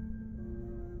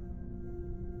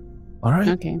 All right.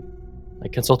 Okay. I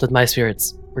consulted my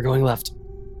spirits. We're going left.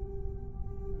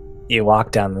 You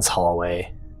walk down this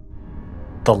hallway,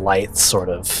 the lights sort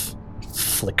of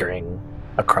flickering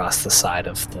across the side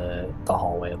of the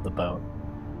hallway of the boat.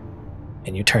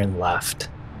 And you turn left.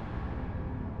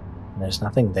 And there's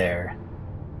nothing there.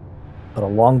 But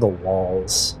along the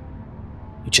walls,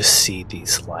 you just see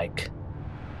these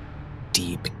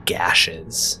deep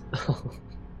gashes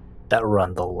that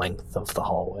run the length of the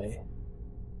hallway.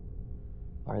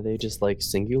 Are they just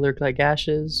singular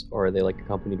gashes, or are they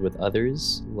accompanied with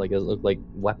others? Does it look like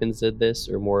weapons did this,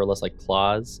 or more or less like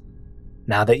claws?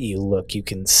 Now that you look, you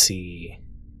can see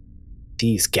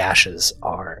these gashes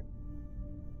are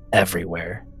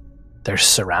everywhere. They're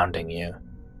surrounding you.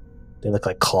 They look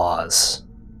like claws.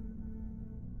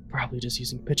 Probably just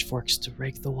using pitchforks to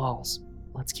rake the walls.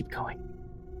 Let's keep going.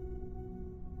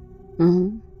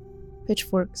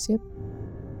 Pitchforks, yep.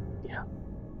 Yeah.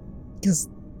 Because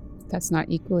that's not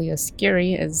equally as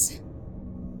scary as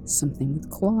something with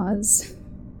claws.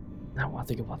 I don't want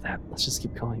to think about that. Let's just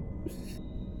keep going.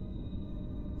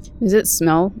 Does it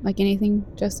smell like anything,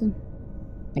 Justin?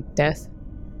 Like death?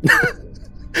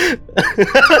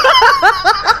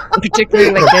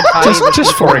 Particularly dead bodies.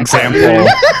 Just for example. That's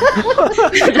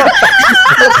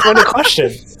not a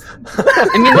question.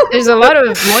 I mean, there's a lot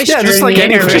of moisture Yeah, just in like the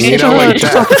air, anything, right?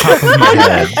 just off the top of my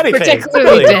head. Anything.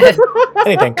 Particularly dead.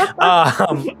 Anything.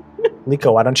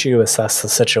 Liko, why don't you assess the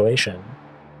situation?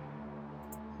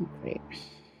 Great.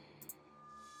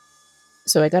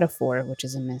 So I got a 4, which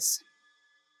is a miss.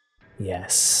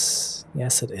 Yes.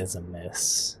 Yes, it is a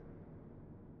miss.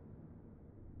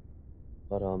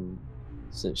 But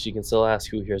since she can still ask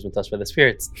who here has been touched by the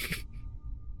spirits.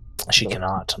 She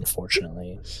cannot,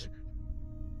 unfortunately.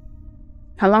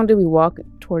 How long do we walk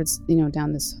towards,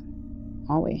 down this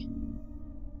hallway?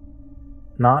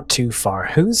 Not too far.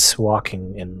 Who's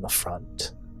walking in the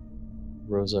front?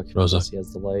 Rosa he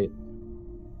has the light.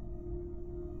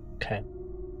 Okay.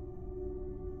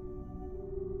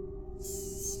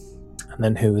 And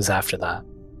then who is after that?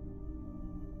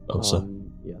 Osa.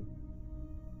 Yeah.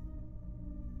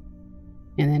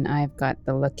 And then I've got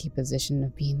the lucky position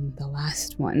of being the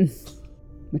last one,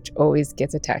 which always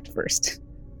gets attacked first.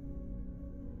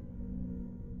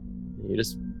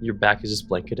 Your back is just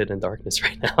blanketed in darkness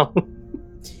right now.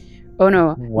 Oh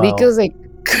no, Well- Liko's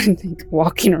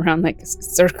walking around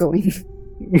circling.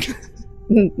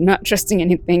 Not trusting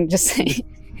anything, just saying.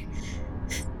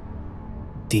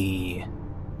 The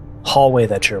hallway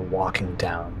that you're walking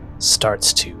down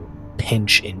starts to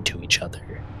pinch into each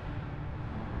other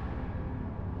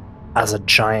as a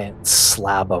giant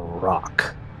slab of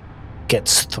rock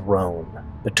gets thrown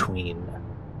between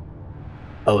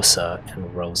Osa and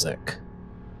Rozak,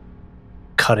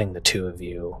 cutting the two of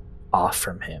you off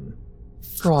from him.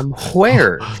 From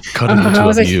where? Cutting the I two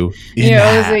was of like- you in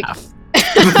I was half.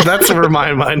 That's where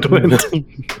my mind went.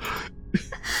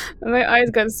 My eyes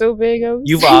got so big.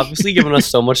 You've obviously given us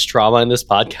so much trauma in this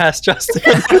podcast, Justin.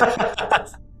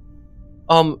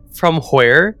 From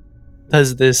where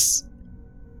does this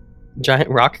giant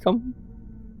rock come?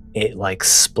 it like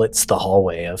splits the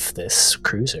hallway of this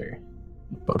cruiser.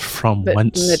 But from But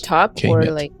whence from the top came or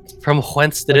it? like From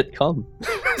whence did it come?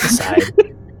 The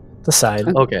side. The side.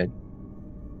 Okay.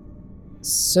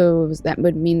 so that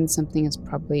would mean something is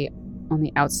probably on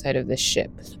the outside of the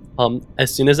ship.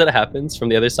 As soon as that happens, from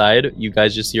the other side, you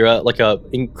guys just hear a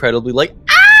incredibly like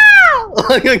ah,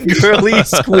 like a girly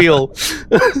squeal.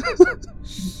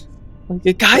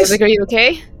 Like, guys, Like, are you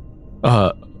okay?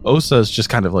 Osa is just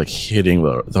kind of like hitting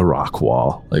the rock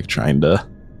wall, like trying to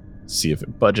see if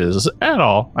it budges at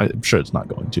all. I'm sure it's not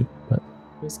going to. But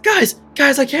guys,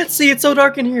 I can't see. It's so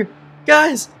dark in here.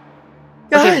 Guys.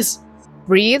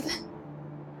 Breathe.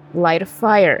 Light a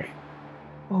fire.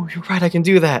 Oh, you're right. I can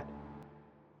do that.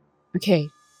 Okay.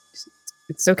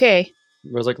 It's okay.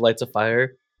 Rose lights a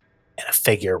fire. And a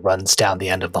figure runs down the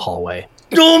end of the hallway.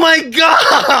 Oh my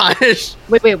gosh!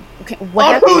 Wait. Okay, what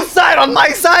On happened? whose side? On my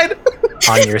side?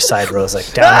 On your side,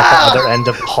 Rozek. Down at the other end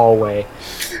of the hallway.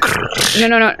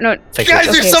 No. Figure Guys,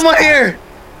 just- there's someone here!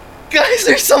 Guys,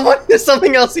 there's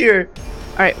something else here!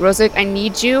 Alright, Rozek, I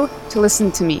need you to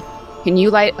listen to me. Can you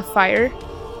light a fire?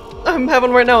 I'm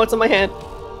having one right now. It's in my hand.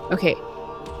 Okay.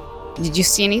 Did you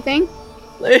see anything?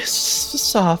 I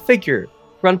saw a figure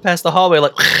run past the hallway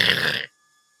like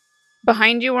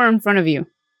Behind you or in front of you?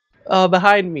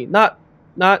 behind me. Not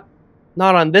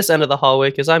on this end of the hallway,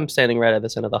 because I'm standing right at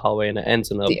this end of the hallway and it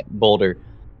ends in a boulder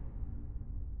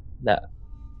that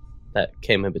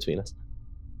came in between us.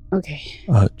 Okay.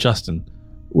 Justin,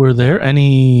 were there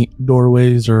any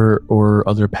doorways or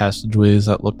other passageways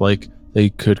that looked like they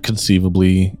could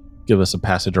conceivably give us a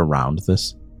passage around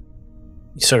this?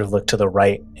 You sort of look to the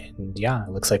right, and yeah, it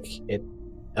looks like it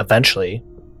eventually,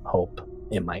 hope,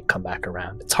 it might come back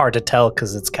around. It's hard to tell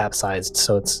because it's capsized,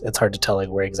 so it's hard to tell like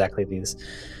where exactly these,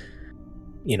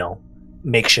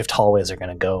 makeshift hallways are going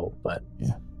to go. But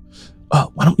yeah,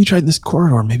 why don't we try this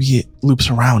corridor? Maybe it loops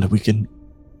around and we can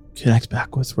connect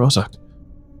back with Rozek.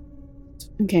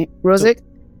 Okay, Rozek,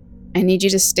 I need you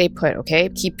to stay put, okay?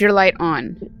 Keep your light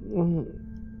on.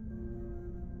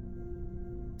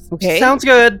 Okay? Sounds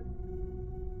good.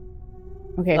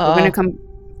 Okay, we're gonna come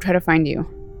try to find you.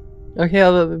 Okay,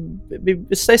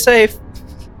 stay safe.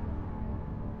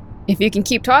 If you can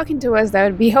keep talking to us, that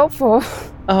would be helpful.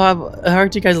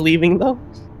 Aren't you guys leaving though?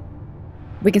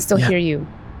 We can still Yeah. hear you.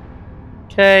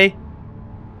 Okay.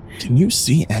 Can you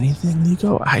see anything,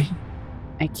 Nico? I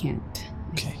can't.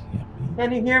 Okay. Yeah.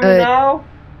 Can you hear me now?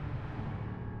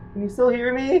 Can you still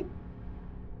hear me?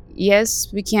 Yes,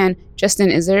 we can.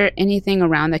 Justin, is there anything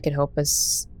around that could help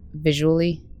us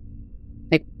visually?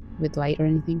 Like with light or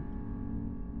anything?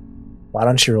 why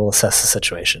don't you roll assess the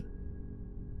situation?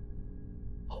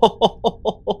 I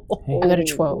got a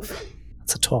 12.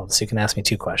 That's a 12, so you can ask me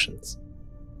 2 questions.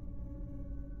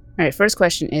 Alright, first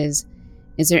question is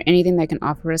there anything that can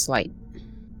offer us light?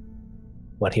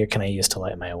 What here can I use to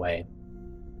light my way?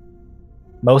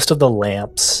 Most of the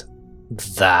lamps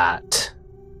that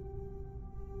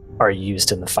are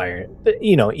used in the fire,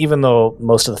 even though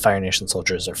most of the Fire Nation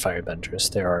soldiers are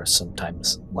firebenders, there are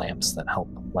sometimes lamps that help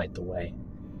light the way.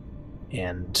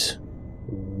 And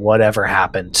whatever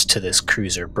happened to this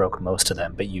cruiser broke most of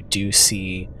them, but you do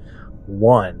see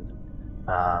one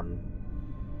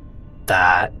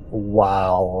that,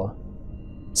 while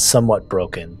somewhat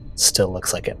broken, still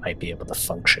looks like it might be able to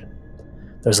function.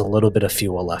 There's a little bit of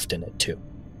fuel left in it too.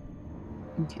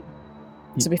 Okay.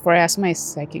 So before I ask my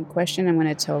second question, I'm going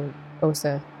to tell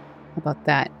Osa about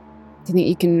that. Do you think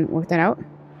you can work that out?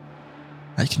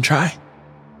 I can try.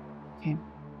 Okay.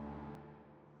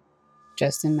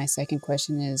 Justin, my second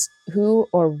question is, who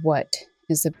or what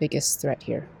is the biggest threat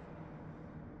here?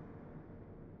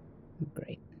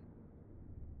 Great.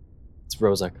 It's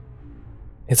Rozek.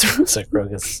 It's Rozek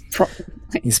Rogus.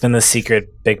 He's been the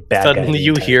secret big bad guy. Suddenly the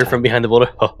you entire hear time. from behind the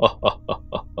boulder.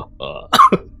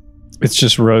 It's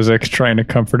just Rozek trying to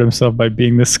comfort himself by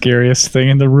being the scariest thing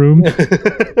in the room. That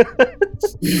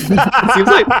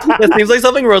seems like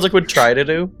something Rozek would try to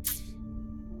do.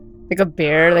 Like a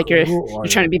bear, like you're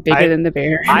trying to be bigger than the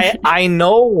bear. I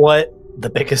know what the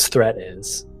biggest threat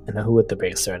is, and who what the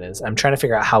biggest threat is. I'm trying to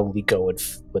figure out how Liko would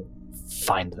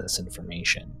find this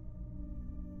information.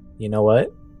 You know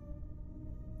what?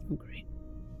 Oh, great.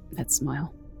 That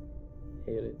smile.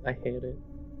 I hate it.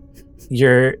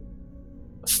 You're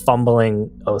fumbling,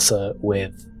 Osa,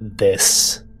 with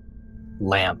this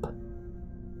lamp,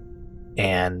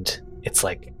 and it's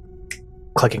like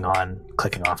clicking on,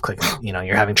 clicking off, clicking.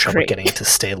 You're having trouble Great. getting it to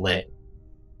stay lit,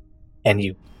 and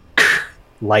you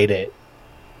light it,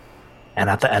 and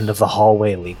at the end of the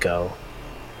hallway, Liko,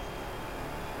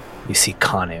 you see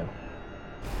Kanu,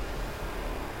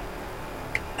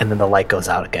 and then the light goes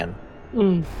out again,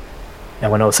 And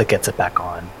when Osa gets it back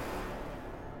on,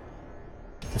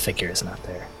 the figure is not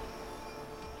there.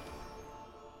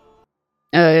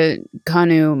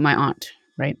 Kanu, my aunt,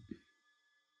 right?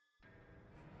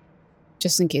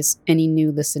 Just in case any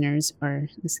new listeners are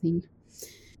listening.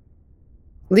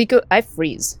 Liko, I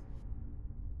freeze.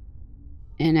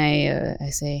 And I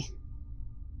say,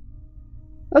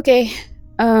 okay,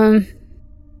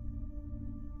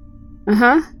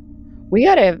 we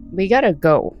gotta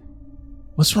go.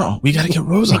 What's wrong? We gotta get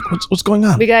Rozak. What's going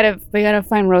on? We gotta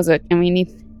find Rozak, and we need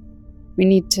to, we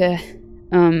need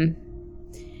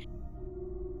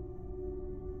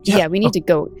to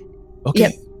go.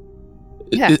 Okay.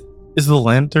 Yeah. Is the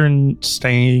lantern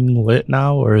staying lit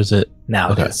now, or is it?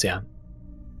 Now Okay. it is, yeah.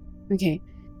 Okay.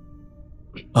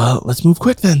 Let's move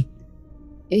quick then.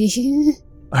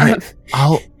 All right.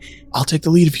 I'll take the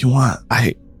lead if you want.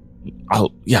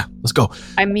 Let's go.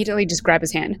 I immediately just grab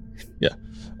his hand.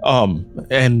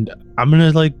 And I'm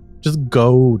gonna just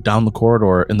go down the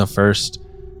corridor in the first.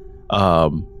 I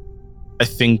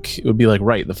think it would be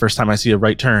right. The first time I see a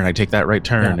right turn, I take that right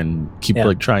turn and keep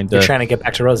trying to. You're trying to get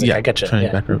back to Rosie. Yeah, I get you. trying to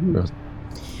get back to Rosie.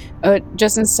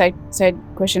 Justin's side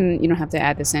question. You don't have to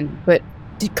add this in, but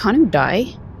did Kanu die?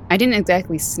 I didn't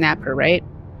exactly snap her, right?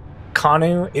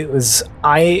 Kanu,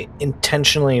 I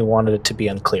intentionally wanted it to be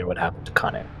unclear what happened to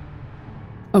Kanu.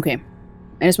 Okay,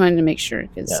 I just wanted to make sure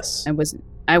because Yes.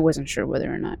 I wasn't sure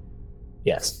whether or not.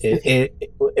 Yes, it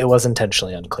was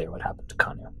intentionally unclear what happened to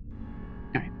Kanu.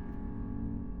 Alright.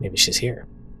 Maybe she's here.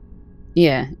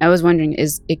 Yeah, I was wondering,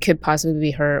 it could possibly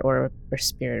be her or her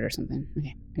spirit or something.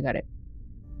 Okay, I got it.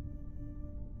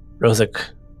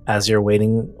 Rozak, as you're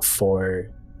waiting for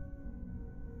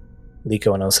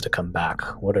Liko and Osa to come back,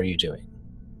 what are you doing?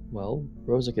 Well,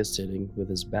 Rozak is sitting with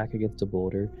his back against a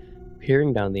boulder,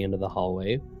 peering down the end of the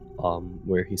hallway,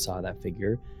 where he saw that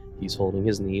figure. He's holding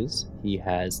his knees. He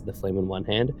has the flame in one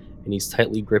hand, and he's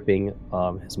tightly gripping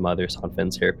his mother,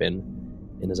 Sanfen's hairpin,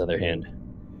 in his other hand.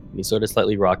 And he's sort of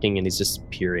slightly rocking, and he's just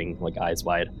peering, eyes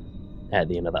wide, at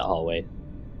the end of that hallway.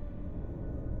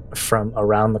 From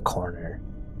around the corner,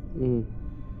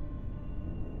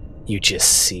 you just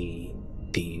see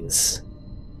these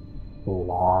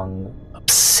long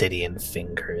obsidian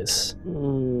fingers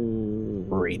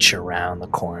reach around the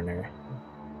corner.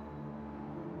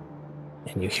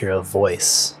 And you hear a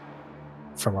voice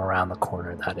from around the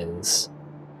corner that is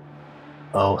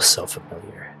oh so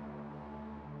familiar.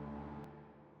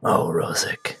 Oh,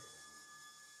 Rozak,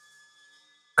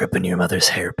 gripping your mother's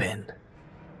hairpin,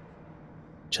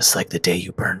 just like the day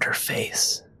you burned her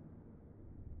face.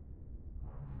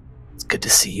 It's good to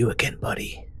see you again,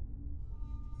 buddy.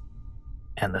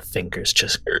 And the fingers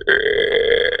just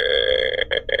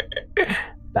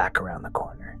back around the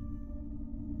corner.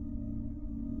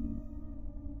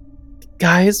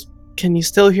 Guys, can you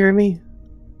still hear me?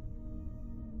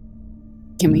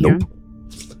 Can we hear him?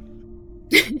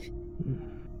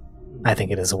 I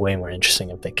think it is way more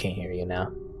interesting if they can't hear you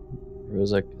now.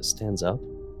 Rozak stands up.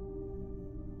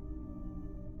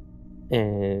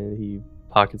 And he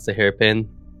pockets the hairpin.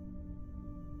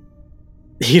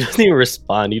 He doesn't even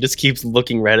respond. He just keeps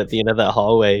looking right at the end of that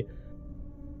hallway.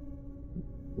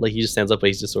 He just stands up, but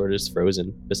he's just sort of just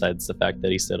frozen, besides the fact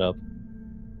that he stood up.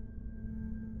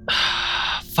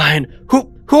 Fine.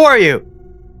 Who are you?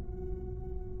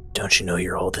 Don't you know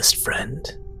your oldest friend?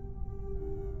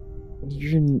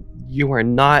 You are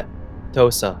not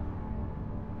Dosa.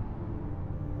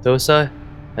 Dosa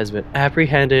has been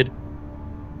apprehended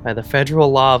by the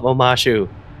federal law of Omashu.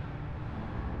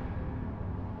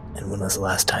 And when was the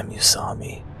last time you saw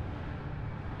me?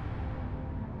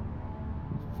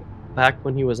 Back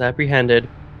when he was apprehended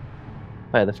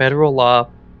by the federal law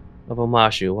of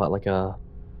Omashu,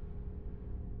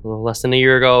 a little less than a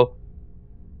year ago.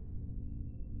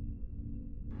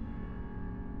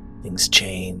 Things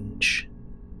change,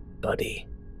 buddy.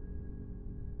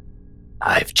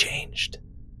 I've changed.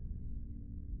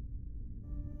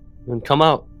 Then come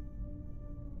out.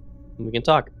 And we can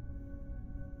talk.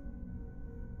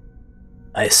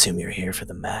 I assume you're here for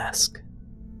the mask.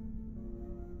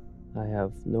 I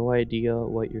have no idea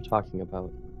what you're talking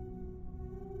about.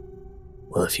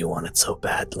 Well, if you want it so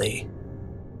badly,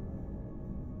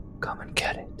 come and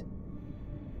get it.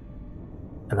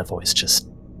 And the voice just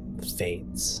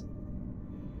fades.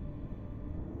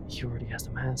 He already has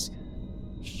the mask.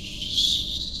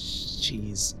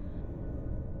 Jeez.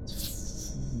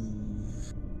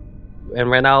 And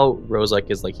right now, Rozak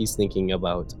is he's thinking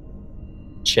about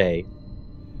Che.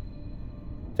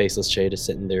 Faceless Che just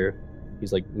sitting there.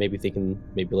 He's maybe thinking,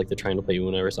 they're trying to play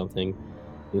Uno or something.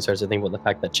 He starts to think about the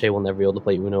fact that Che will never be able to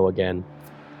play Uno again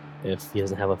if he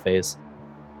doesn't have a face.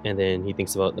 And then he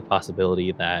thinks about the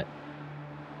possibility that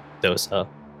Dosa,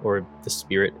 or the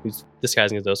spirit who's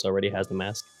disguising as Dosa, already has the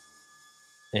mask.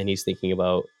 And he's thinking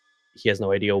about, he has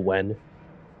no idea when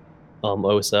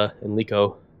Osa and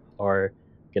Liko are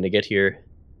going to get here.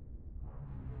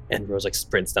 And Rose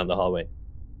sprints down the hallway.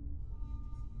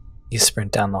 You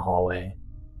sprint down the hallway,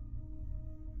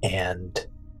 and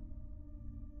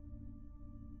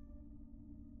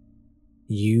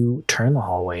you turn the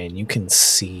hallway, and you can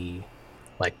see,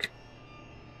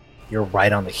 you're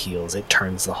right on the heels. It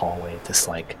turns the hallway, this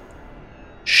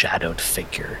shadowed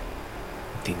figure.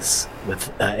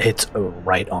 With its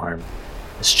right arm,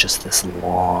 it's just this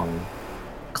long,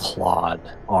 clawed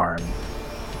arm,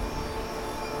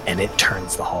 and it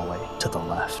turns the hallway to the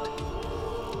left.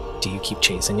 Do you keep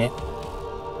chasing it?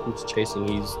 He's chasing.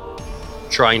 He's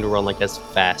trying to run as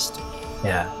fast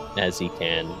as he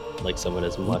can, someone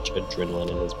has much adrenaline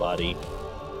in his body.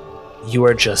 You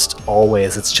are just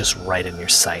always, it's just right in your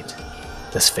sight,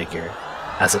 this figure.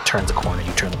 As it turns a corner,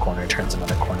 you turn the corner, it turns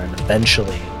another corner, and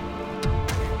eventually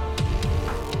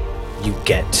you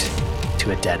get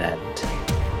to a dead end.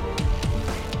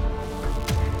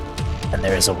 And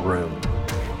there is a room.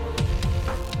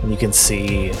 And you can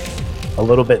see a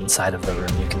little bit inside of the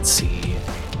room. You can see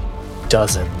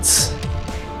dozens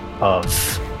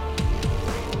of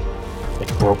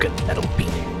broken metal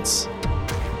beams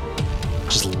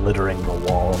just littering the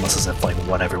wall, almost as if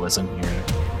whatever was in here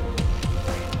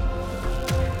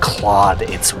clawed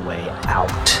its way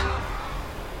out.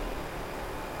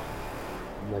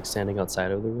 I'm standing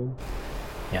outside of the room.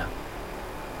 Yeah.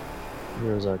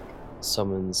 There's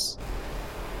summons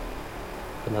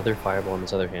another fireball in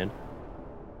his other hand.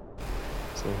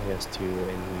 So he has two,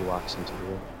 and he walks into the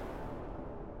room.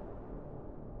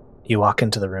 You walk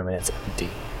into the room and it's empty.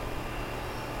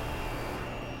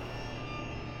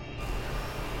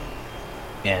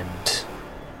 And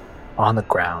on the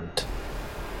ground,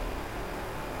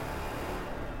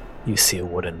 you see a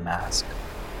wooden mask.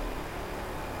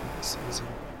 This easy.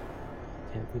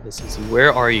 Can't be this easy.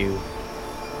 Where are you?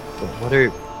 What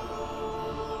are...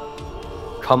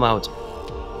 Come out.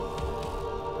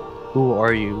 Who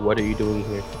are you? What are you doing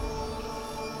here?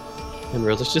 And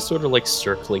Rose is just sort of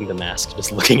circling the mask,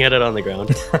 just looking at it on the ground.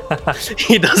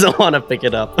 He doesn't want to pick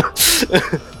it up.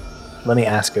 Let me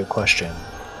ask you a question.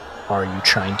 Are you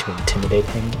trying to intimidate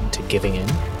him into giving in?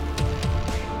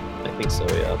 I think so,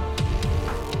 yeah.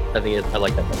 I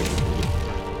like that better than me.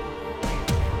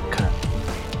 Okay.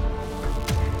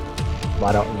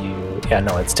 Why don't you... Yeah,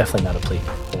 no, it's definitely not a plea.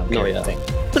 I don't care anything.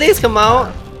 Please come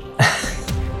out!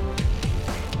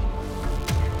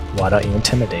 Why don't you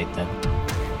intimidate then?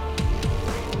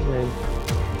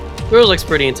 Rose looks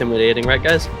pretty intimidating, right,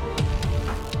 guys?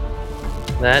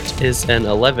 That is an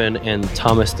 11 and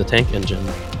Thomas the Tank Engine.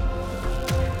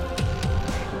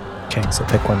 Okay, so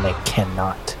pick one they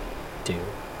cannot do.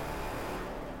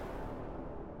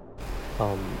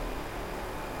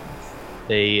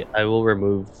 I will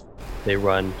remove. They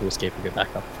run to escape and get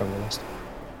back up from the list.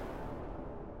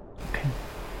 Okay.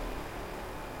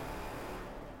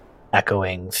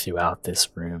 Echoing throughout this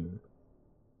room.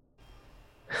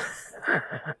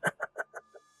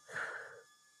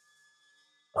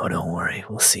 Oh, don't worry.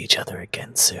 We'll see each other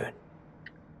again soon.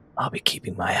 I'll be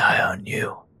keeping my eye on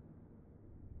you.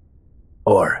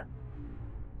 Or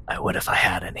I would if I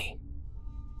had any.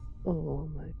 Oh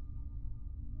my.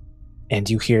 And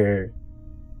you hear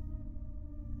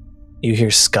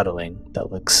scuttling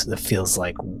that feels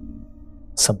like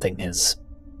something has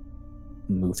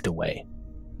moved away.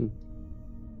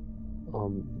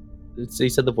 He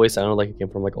said the voice sounded like it came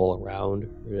from all around,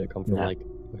 or did it come from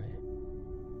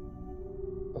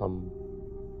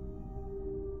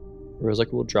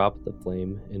Rozak will drop the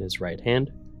flame in his right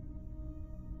hand,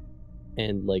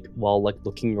 and while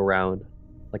looking around,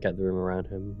 at the room around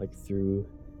him, through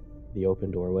the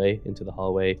open doorway into the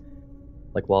hallway,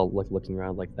 while looking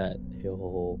around like that,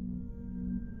 he'll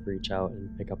reach out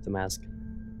and pick up the mask.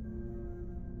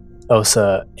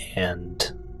 Osa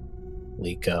and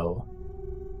Liko,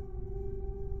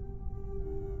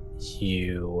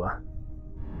 you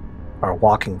are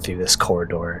walking through this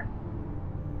corridor,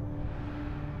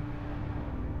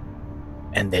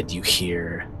 and then you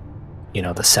hear,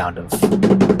 the sound of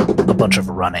a bunch of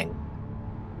running.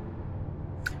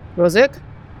 Rozak?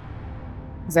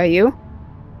 Is that you?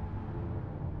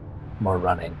 More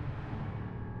running.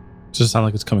 Does it sound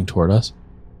like it's coming toward us?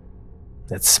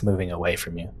 It's moving away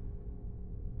from you.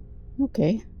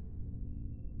 Okay.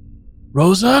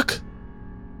 Rozak?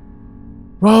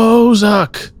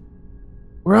 Rozak!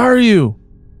 Where are you?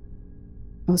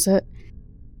 Osa?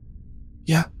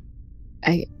 Yeah?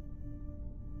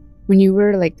 When you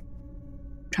were,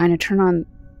 trying to turn on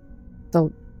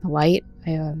the light,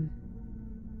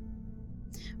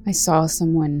 I saw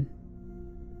someone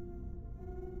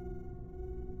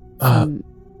from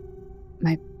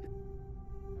my...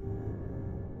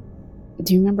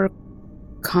 Do you remember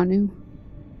Kanu?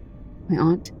 My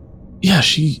aunt? Yeah,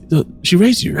 she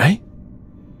raised you, right?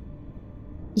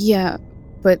 Yeah,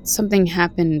 but something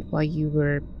happened while you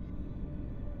were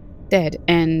dead,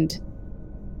 and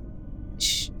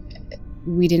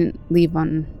we didn't leave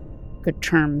on good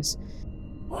terms.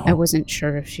 Oh. I wasn't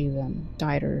sure if she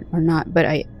died or not, but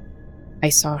I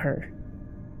saw her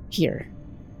here.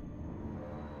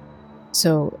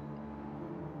 So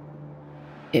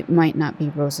it might not be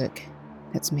Rozak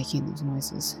that's making those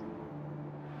noises.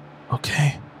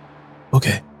 Okay.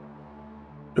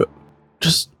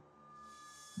 Just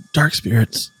dark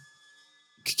spirits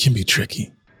can be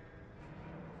tricky.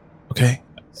 Okay?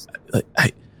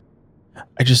 I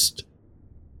just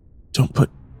don't put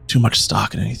too much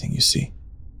stock in anything you see.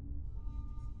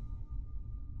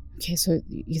 Okay, so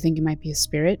you think it might be a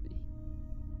spirit?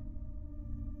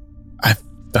 I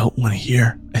felt one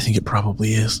here. I think it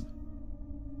probably is.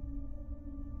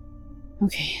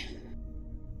 Okay.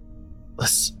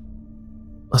 Let's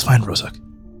find Rozak.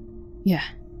 Yeah.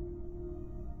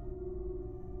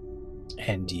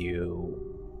 And you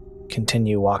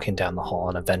continue walking down the hall,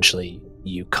 and eventually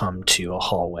you come to a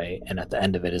hallway, and at the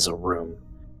end of it is a room,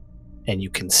 and you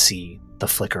can see the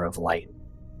flicker of light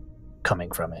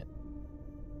coming from it.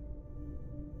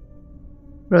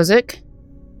 Rozak?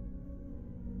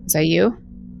 Is that you?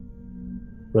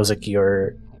 Rozak,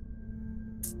 you're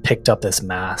picked up this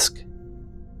mask,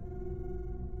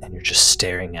 and you're just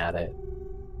staring at it.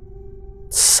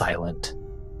 It's silent.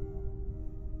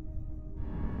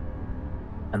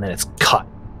 And then it's cut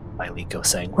by Liko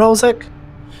saying, Rozak!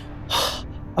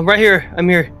 I'm right here. I'm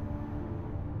here.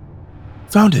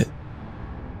 Found it.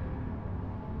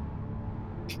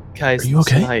 Guys, Are you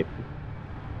okay? tonight,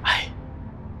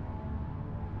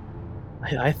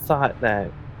 I thought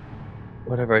that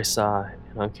whatever I saw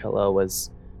in Ankela was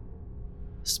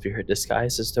a spirit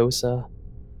disguised as Dosa,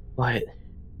 but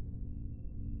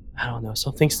I don't know.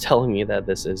 Something's telling me that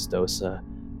this is Dosa,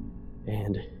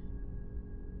 and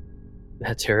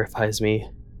that terrifies me.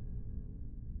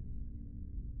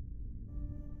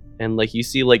 And like you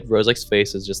see, like Rozak's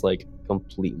face is just like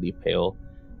completely pale,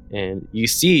 and you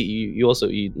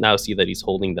now see that he's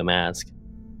holding the mask.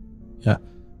 Yeah.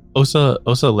 Osa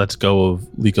lets go of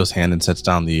Liko's hand and sets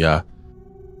down the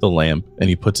lamp, and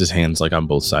he puts his hands like on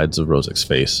both sides of Rozak's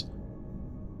face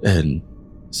and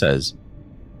says,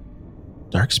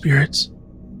 Dark spirits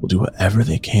will do whatever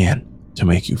they can to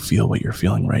make you feel what you're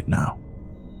feeling right now.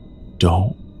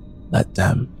 Don't let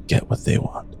them get what they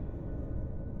want.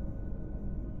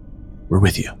 We're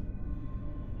with you.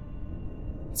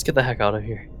 Let's get the heck out of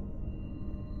here.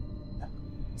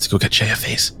 Let's go get Shay a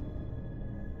face.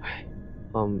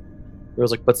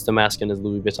 Rozak puts the mask in his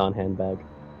Louis Vuitton handbag.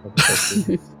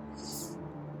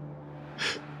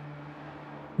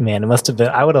 Man, it must have been...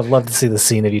 I would have loved to see the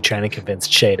scene of you trying to convince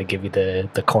Che to give you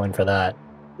the coin for that.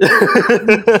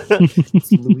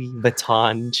 It's Louis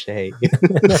Vuitton, Che.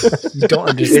 You don't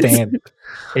understand.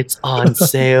 It's on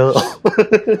sale.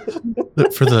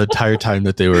 For the entire time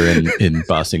that they were in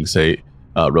Bossing Say,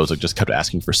 Rozak just kept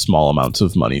asking for small amounts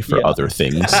of money for other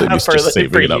things, so he was just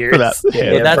saving it up for that.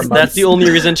 Yeah, that's the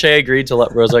only reason Che agreed to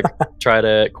let Rozak try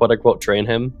to quote unquote train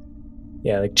him.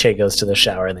 Yeah, like Che goes to the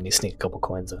shower and then you sneak a couple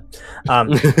coins in.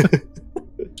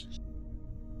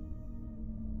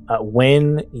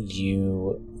 When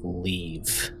you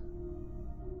leave,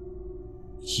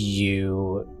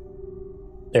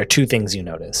 there are two things you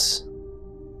notice.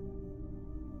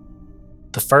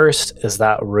 The first is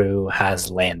that Rue has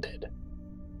landed.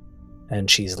 And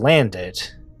she's landed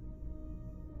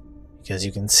because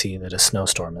you can see that a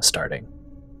snowstorm is starting.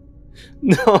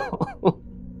 No.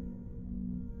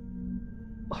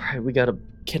 Alright,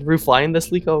 can Rue fly in this,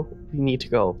 Liko? We need to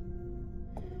go.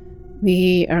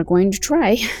 We are going to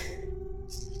try.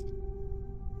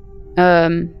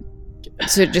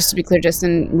 So just to be clear,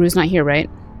 Justin, Rue's not here, right?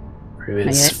 Rue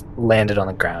is landed on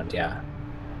the ground, yeah.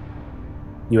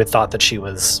 You had thought that she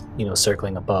was,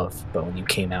 circling above, but when you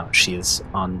came out, she is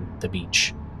on the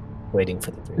beach, waiting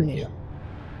for the three of you.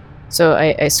 So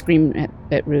I scream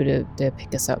at Rue to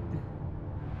pick us up.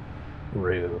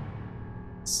 Rue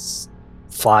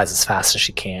flies as fast as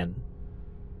she can,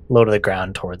 low to the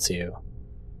ground towards you.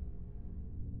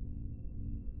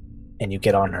 And you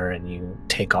get on her and you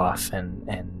take off,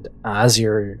 and as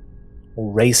you're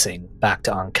racing back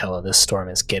to Ankela, this storm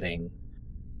is getting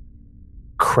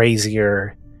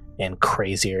crazier and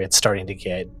crazier. It's starting to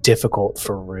get difficult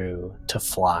for Rue to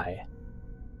fly.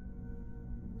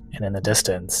 And in the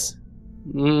distance,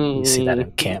 you see that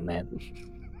encampment.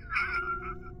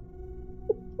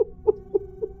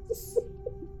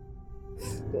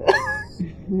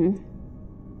 Mhm.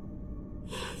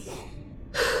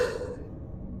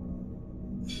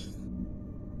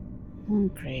 Oh,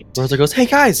 great. Rosa goes, "Hey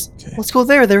guys, Okay. let's go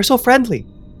there. They're so friendly."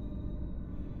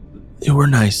 They were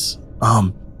nice.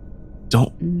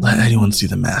 Don't let anyone see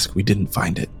the mask. We didn't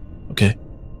find it. Okay?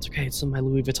 It's okay. It's in my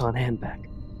Louis Vuitton handbag.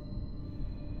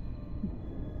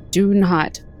 Do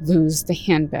not lose the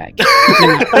handbag. Do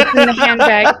not open the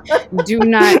handbag. Do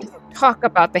not talk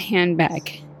about the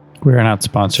handbag. We're not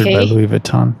sponsored by Okay. Louis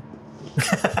Vuitton.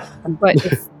 But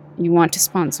if you want to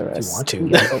sponsor If you us, want to.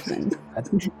 we are open.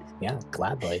 Yeah,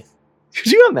 gladly.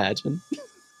 Could you imagine?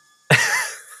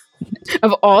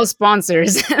 Of all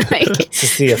sponsors, like This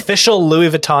is the official Louis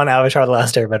Vuitton Avatar: The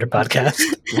Last Airbender podcast.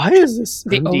 Why is this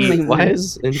The only Why one.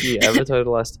 is Indie Avatar: The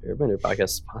Last Airbender podcast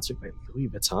sponsored by Louis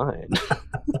Vuitton?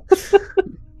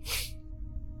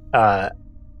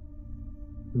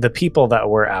 The people that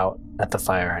were out at the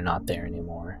fire are not there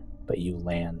anymore, but you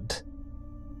land.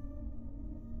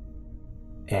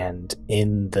 And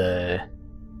in the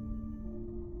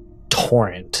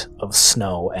torrent of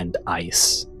snow and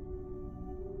ice,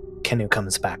 Kenu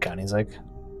comes back out and he's like,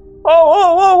 whoa,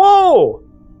 whoa, whoa, whoa!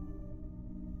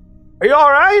 Are you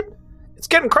alright? It's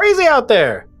getting crazy out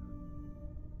there.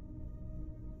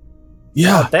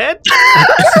 Yeah. Dead?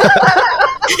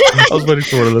 I was waiting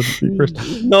for one of them to speak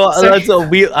first. No, Sorry. that's a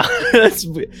we. That's,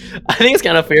 I think it's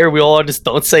kind of fair. We all just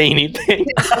don't say anything.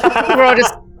 we're all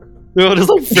just We're all just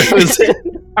like frozen.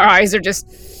 our eyes are just.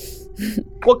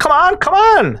 Well, come on, come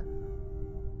on!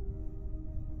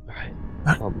 All right.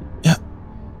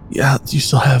 Yeah, do you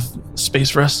still have space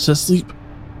for us to sleep?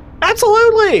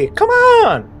 Absolutely! Come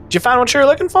on! Did you find what you were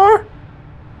looking for?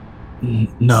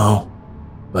 No.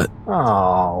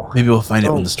 Oh. Maybe we'll find it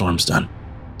Oh. when the storm's done.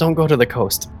 Don't go to the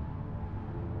coast.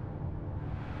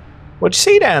 What'd you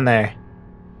see down there?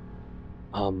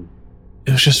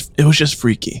 It was just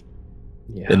freaky.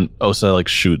 Yeah. And Osa like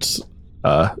shoots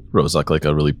Rozak like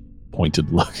a really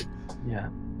pointed look. Yeah.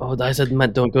 Oh, I said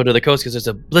meant don't go to the coast because there's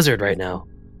a blizzard right now.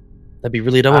 That'd be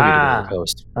really dumb of you to go to the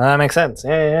coast. That makes sense.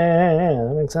 Yeah,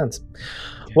 that makes sense.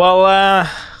 Well,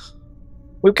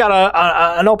 we've got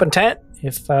an open tent.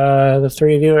 If the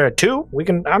three of you are two,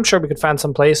 I'm sure we could find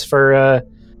some place for.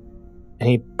 And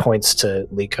he points to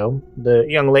Liko, the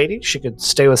young lady. She could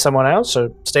stay with someone else or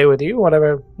stay with you,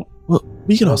 whatever. Well,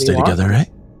 we can all Whatever stay you want. together,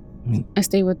 right? I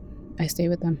stay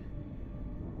with them.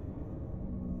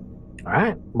 All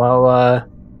right. Well,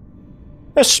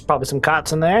 there's probably some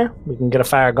cots in there. We can get a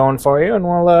fire going for you, and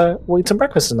we'll eat some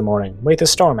breakfast in the morning. Wait the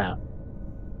storm out.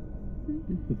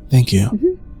 Thank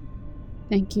you.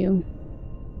 Thank you.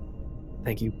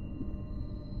 Thank you.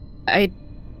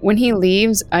 When he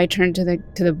leaves, I turn to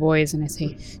the boys and I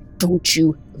say, "Don't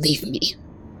you leave me,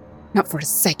 not for a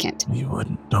second. We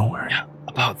wouldn't. Don't worry. Yeah,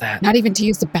 about that. Not even to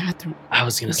use the bathroom." I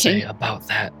was gonna Okay. say about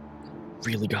that.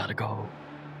 Really gotta go. All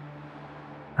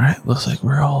right. Looks like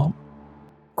we're all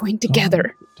Going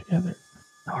together. together.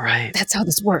 All right. That's how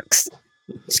this works.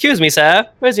 Excuse me, sir.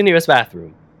 Where's your nearest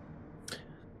bathroom?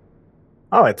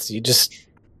 Oh, it's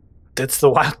the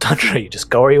wild tundra. You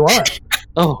just go where you want.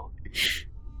 Oh,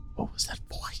 What was that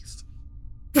voice?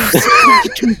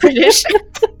 British.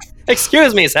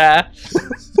 excuse me, sir.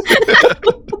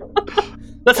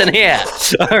 Listen here.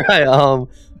 All right.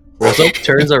 Rosa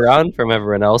turns around from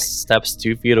everyone else, steps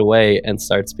 2 feet away, and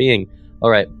starts peeing. All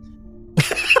right.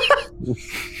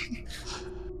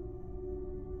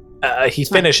 He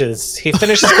finishes going to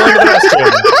the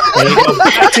restroom, and you go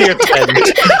back to your tent.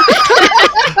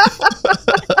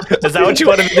 Is that what you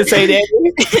wanted me to say, Danny?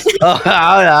 Oh,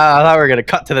 I thought we were gonna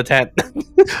cut to the tent.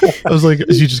 I was like,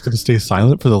 is he just going to stay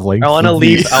silent for the length? I wanna of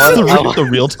leave. the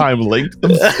real-time length.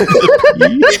 Of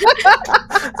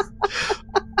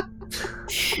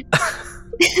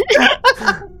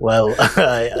Well,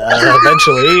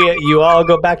 eventually, you all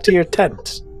go back to your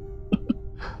tent.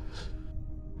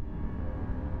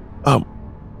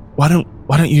 Why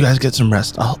don't you guys get some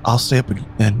rest? I'll stay up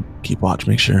and keep watch,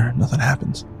 make sure nothing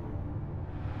happens.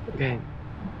 Okay.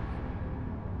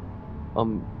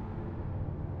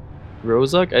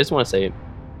 Rozak, I just want to say,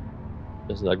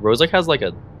 just like Rozak has like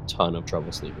a ton of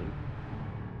trouble sleeping.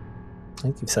 I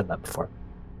think you've said that before.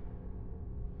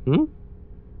 Hmm?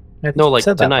 I think No, you've like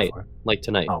said that tonight. before. Like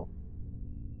tonight. Oh.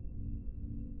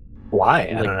 Why?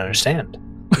 I Like- don't understand.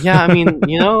 Yeah, I mean,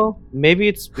 you know, maybe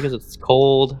it's because it's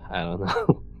cold. I don't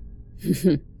know.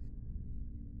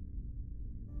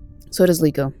 So does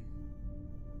Liko.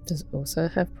 Does Osa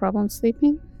have problems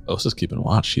sleeping? Osa's keeping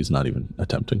watch. She's not even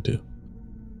attempting to. You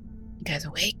guys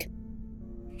awake?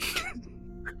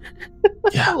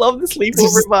 I love the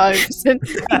sleepover vibes.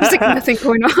 There's like nothing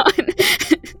going on.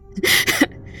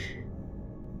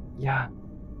 Yeah.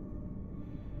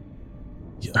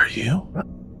 Are you?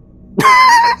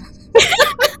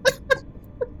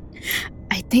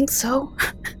 I think so.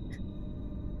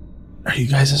 Are you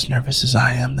guys as nervous as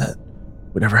I am that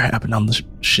whatever happened on the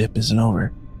ship isn't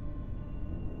over?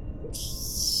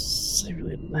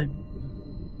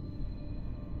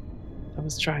 I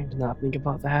was trying to not think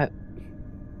about that.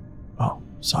 Oh,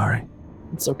 sorry.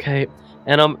 It's okay.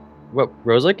 And what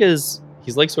Rozak is,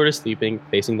 he's like sort of sleeping,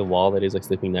 facing the wall that he's like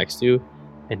sleeping next to,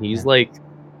 and he's like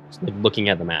looking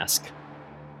at the mask.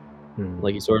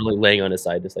 Like he's sort of like laying on his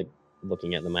side, just like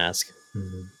looking at the mask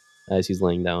as he's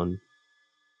laying down.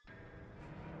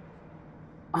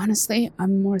 Honestly,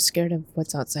 I'm more scared of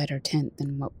what's outside our tent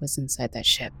than what was inside that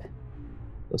ship.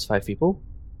 Those 5 people?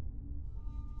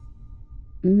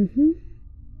 Mm-hmm.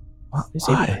 They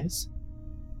seem Why? nice.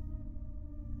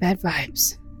 Bad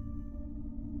vibes.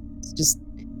 It's just...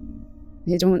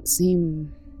 They don't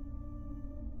seem...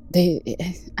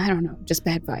 I don't know, just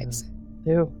bad vibes.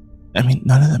 Ew. I mean,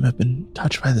 none of them have been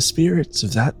touched by the spirits,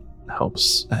 if that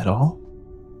helps at all.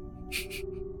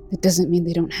 It doesn't mean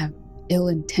they don't have ill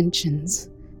intentions.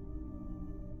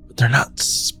 But they're not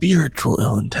spiritual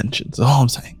ill intentions, that's all I'm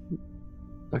saying.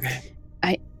 Okay.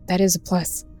 That is a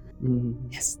plus.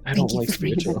 Yes, I thank don't you like for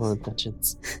bringing spiritual that.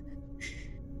 intentions.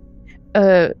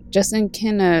 Justin,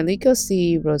 can Liko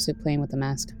see Rosa playing with the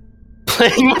mask?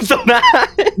 Playing with the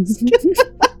mask?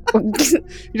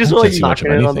 You just I want can't like see much of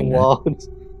knocking it on the anything, wall.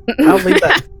 I'll leave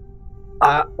that.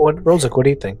 Rozak, what do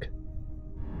you think?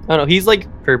 I don't know. He's like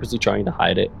purposely trying to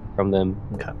hide it from them.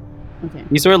 Okay. Okay.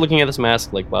 He's sort of looking at this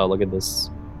mask like, wow, look at this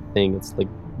thing. It's like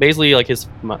basically like his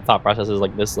thought process is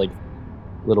like this like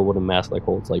little wooden mask like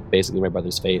holds like basically my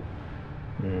brother's fate.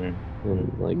 And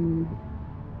like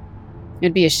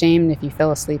It'd be a shame if you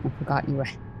fell asleep and forgot you were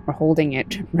holding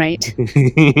it, right?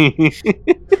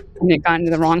 And it got into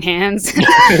the wrong hands.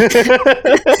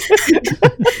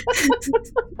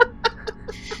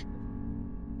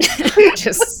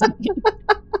 Just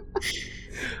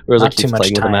Rosa Not too keeps much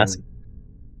playing with the time. mask.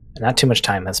 Not too much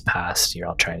time has passed. You're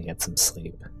all trying to get some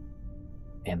sleep,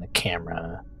 and the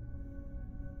camera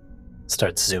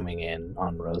starts zooming in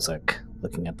on Rozak,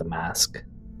 looking at the mask,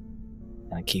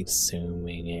 and it keeps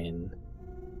zooming in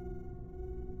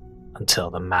until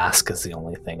the mask is the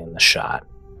only thing in the shot.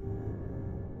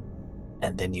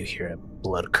 And then you hear a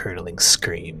blood-curdling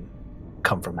scream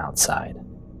come from outside.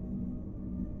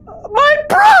 My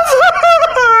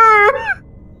brother!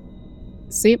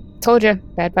 see, told you,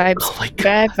 bad vibes. Oh my god.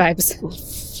 Bad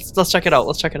vibes. Let's check it out.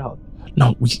 Let's check it out.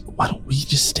 No, why don't we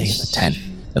just stay in the tent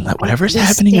and let whatever's Just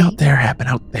happening stay. out there happen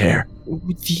out there.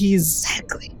 These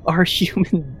Exactly. are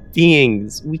human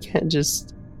beings. We can't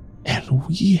just. And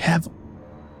we have...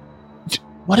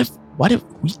 What if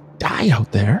we die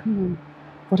out there?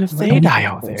 What if they they die die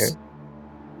out out there? there?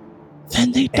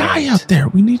 Then they die And- out there.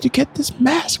 We need to get this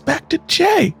mask back to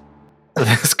Jay.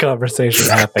 This conversation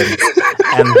happens,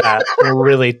 and that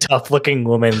really tough-looking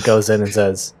woman goes in and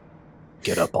says,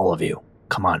 "Get up, all of you.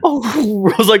 Come on. Oh,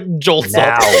 Rose like jolts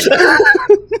Now." up.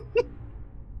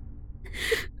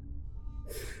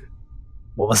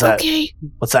 What was that? Okay.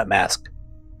 What's that mask?"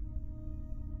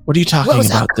 What are you talking Rozak.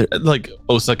 about there? Like,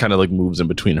 Osa kind of like moves in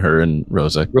between her and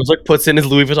Rosa. Rose like puts in his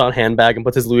Louis Vuitton handbag and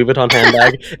puts his Louis Vuitton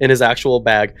handbag in his actual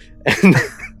bag. And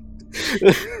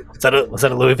Was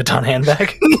that a Louis Vuitton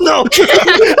handbag? no.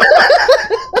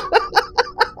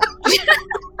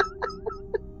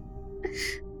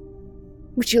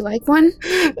 Would you like one?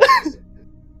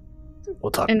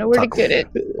 We'll talk. I know where to talk get later.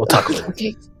 We'll talk later.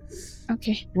 Okay.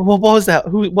 Okay. What was that?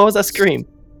 What was that scream?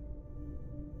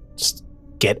 Just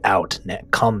get out.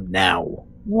 Come now.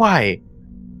 Why?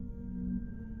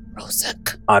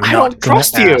 Rozak. I'm I not don't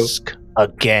trust gonna you. ask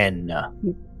again.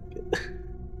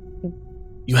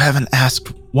 You haven't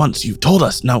asked once. You've told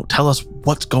us. Now tell us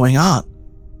what's going on.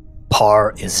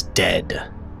 Par is dead.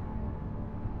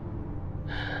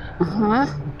 Uh-huh.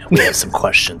 And we have some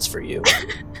questions for you.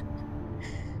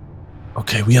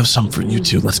 Okay, we have some for you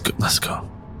too. Let's go. Let's go.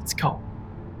 Let's go.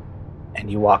 And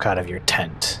you walk out of your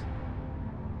tent.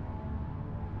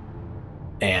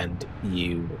 And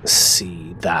you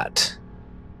see that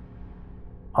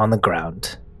on the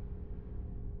ground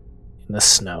in the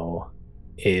snow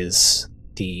is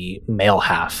the male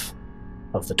half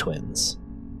of the twins,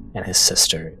 and his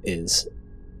sister is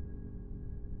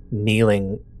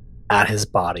kneeling at his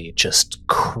body, just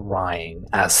crying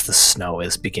as the snow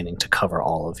is beginning to cover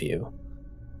all of you.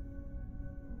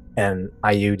 And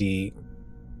Ayudi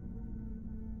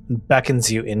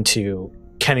beckons you into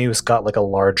Kenny's got like a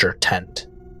larger tent,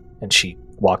 and she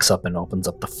walks up and opens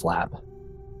up the flap.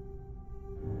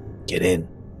 Get in.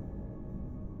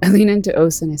 I lean into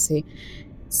Osa and I say,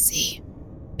 see,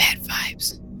 bad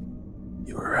vibes.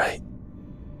 You were right.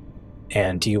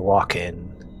 And you walk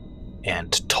in,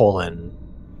 and Tolan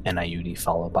and Ayudi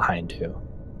follow behind you.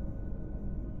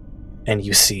 And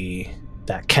you see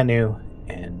that Kenu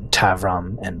and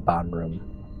Tavram and Banrum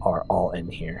are all in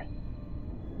here.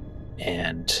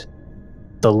 And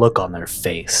the look on their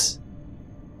face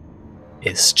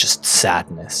is just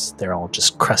sadness. They're all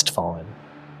just crestfallen.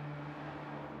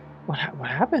 What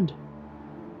happened?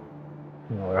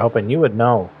 We're hoping you would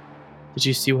know. Did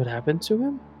you see what happened to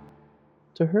him?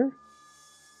 To her?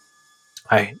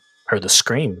 I heard the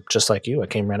scream, just like you. I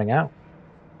came running out.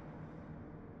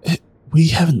 We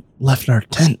haven't left our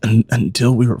tent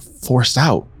until we were forced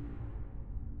out.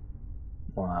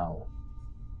 Wow.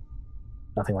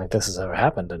 Nothing like this has ever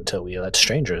happened until we let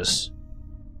strangers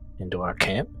into our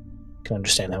camp. I can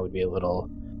understand that would be a little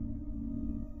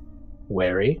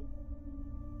wary.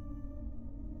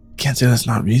 Can't say that's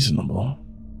not reasonable.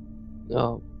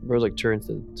 No, Rozak turns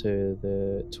to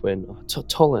the twin. Oh,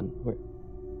 Tolan,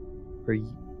 where you?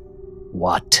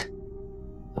 What?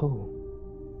 Oh,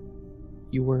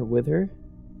 you weren't with her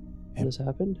when this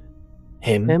happened?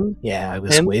 Him? Yeah, I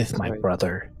was Him? with my Right.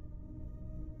 brother.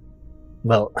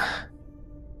 Well,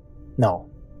 no.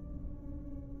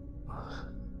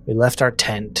 We left our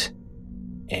tent,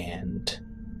 and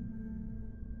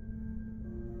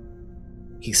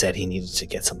he said he needed to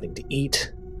get something to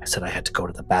eat. I said I had to go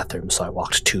to the bathroom, so I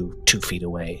walked two feet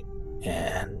away,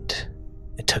 and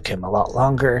it took him a lot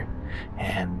longer,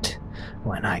 and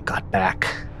when I got back,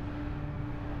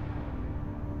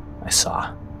 I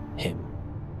saw him.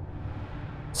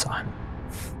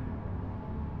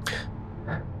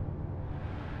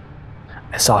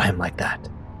 I saw him like that.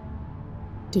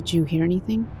 Did you hear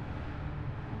anything?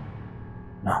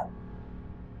 No.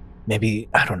 Maybe,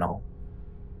 I don't know.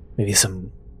 Maybe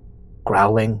some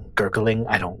growling, gurgling.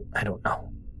 I don't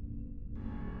know.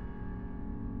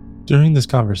 During this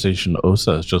conversation,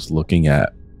 Osa is just looking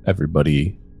at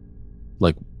everybody,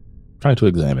 like trying to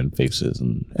examine faces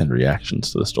and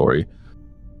reactions to the story.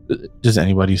 Does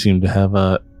anybody seem to have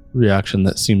a reaction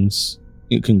that seems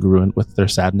incongruent with their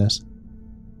sadness?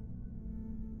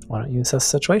 Why don't you assess the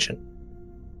situation?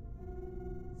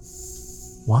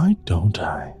 Why don't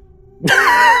I?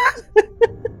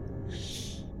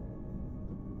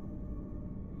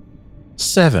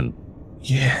 7.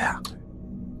 Yeah.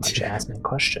 Why'd you ask me a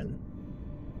question?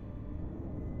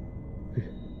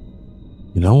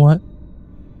 You know what?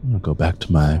 I'm gonna go back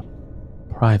to my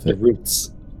The private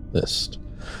roots. list.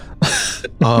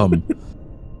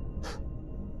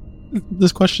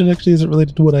 This question actually isn't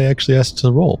related to what I actually asked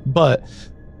to roll, but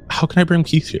how can I bring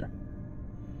Keith here?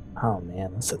 Oh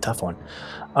man, that's a tough one.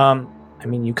 I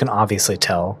mean, you can obviously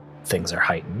tell things are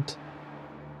heightened.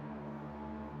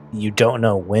 You don't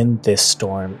know when this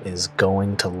storm is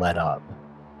going to let up.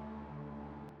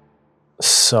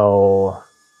 So,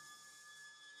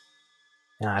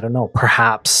 yeah, I don't know.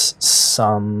 Perhaps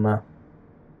some...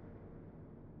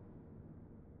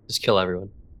 Just kill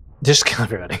everyone. Just kill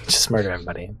everybody. Just murder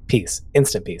everybody. Peace.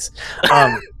 Instant peace.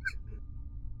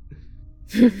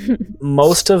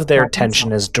 Most of their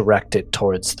attention is directed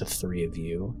towards the three of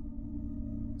you.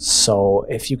 So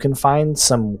if you can find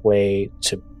some way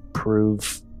to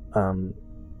prove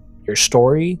your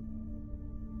story,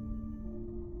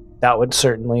 that would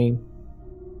certainly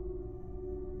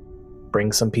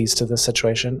bring some peace to this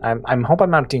situation. I'm hope I'm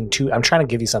not being too... I'm trying to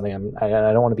give you something. I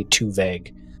don't want to be too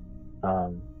vague.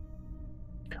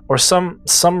 Or some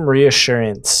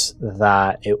reassurance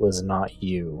that it was not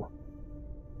you.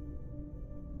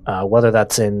 Whether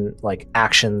that's in like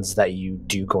actions that you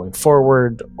do going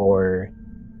forward, or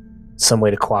some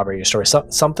way to corroborate your story,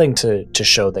 something to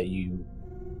show that you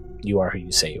are who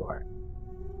you say you are.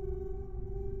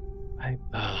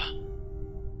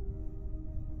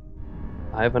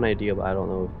 I have an idea, but I don't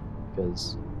know,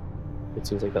 because it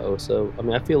seems like the Osa... I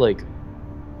mean, I feel like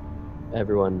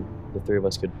everyone, the three of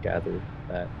us, could gather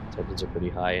that tensions are pretty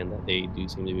high and that they do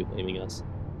seem to be blaming us.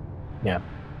 Yeah.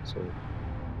 So,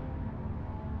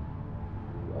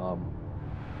 well,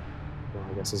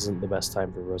 I guess this isn't the best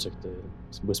time for Rozak to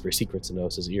whisper secrets in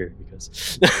Osa's ear,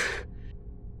 because...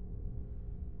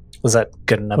 Was that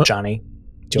good enough, Well, Johnny?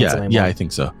 Do you want something more? I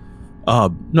think so.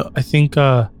 No, I think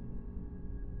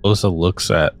Osa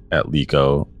looks at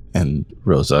Liko and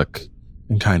Rozak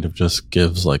and kind of just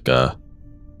gives like a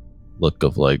look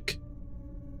of like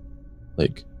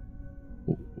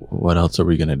what else are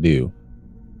we gonna do?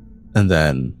 And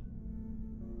then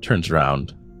turns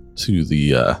around to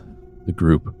the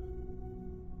group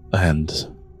and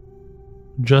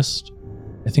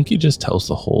I think he just tells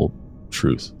the whole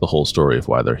truth, the whole story of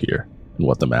why they're here and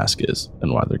what the mask is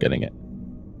and why they're getting it.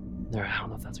 I don't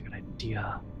know if that's a good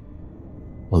idea.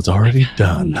 Well, it's already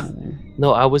done.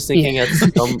 No, I was thinking at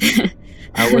some.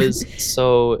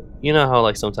 So you know how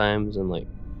like sometimes in like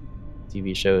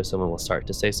TV shows someone will start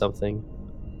to say something,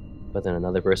 but then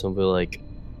another person will be like,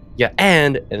 yeah,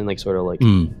 and then like sort of like.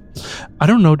 I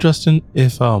don't know, Justin,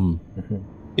 if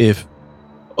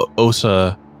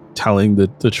Osa telling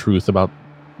the truth about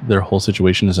their whole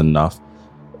situation is enough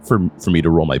for me to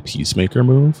roll my peacemaker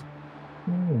move.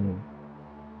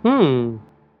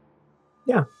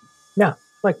 Yeah,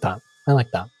 I like that. I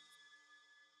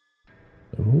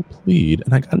roll plead,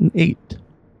 and I got an 8.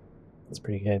 That's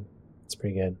pretty good.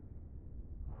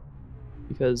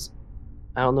 Because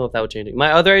I don't know if that would change it.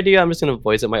 My other idea, I'm just going to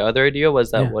voice it. My other idea was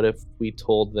that Yeah. what if we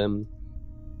told them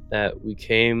that we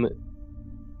came...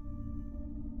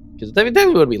 Because then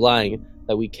we would be lying.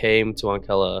 That we came to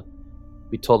Ankela.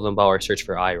 We told them about our search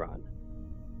for Iron.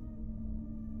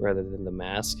 Rather than the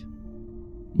mask.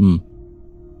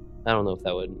 I don't know if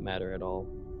that would matter at all.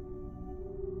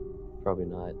 Probably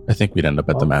not. I think we'd end up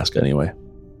at the mask anyway.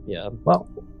 Yeah. Well,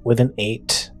 with an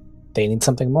 8, they need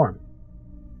something more.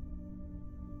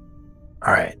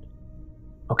 All right.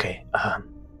 Okay. I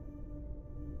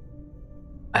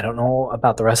don't know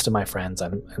about the rest of my friends.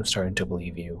 I'm starting to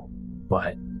believe you,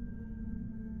 but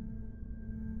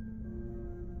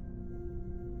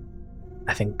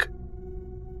I think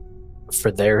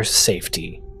for their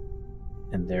safety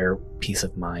and their peace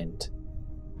of mind,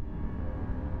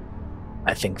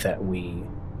 I think that we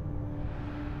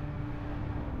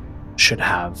should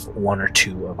have one or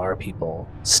two of our people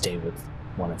stay with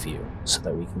one of you so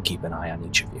that we can keep an eye on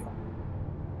each of you.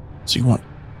 So you want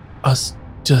us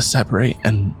to separate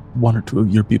and one or two of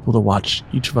your people to watch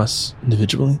each of us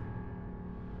individually?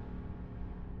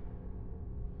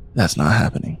 That's not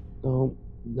happening.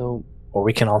 No. Or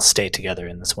we can all stay together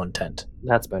in this one tent.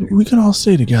 That's better. We can all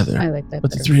stay together. I like that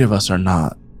But the better. 3 of us are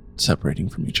not separating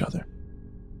from each other.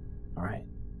 All right.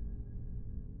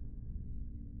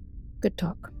 Good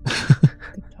talk.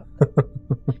 Good talk.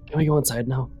 Can we go inside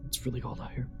now? It's really cold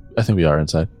out here. I think we are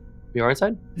inside. We are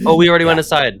inside? Oh, we already went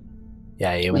inside.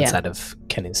 Yeah, you Yeah. inside of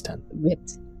Kenny's tent.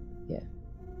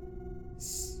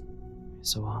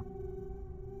 So,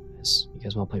 you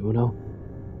guys want to play Uno?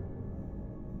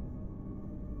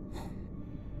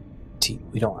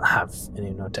 We don't have any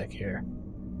Uno deck here.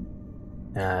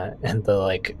 And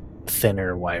the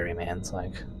thinner, wiry man's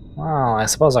like, well, I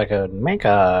suppose I could make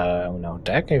a Uno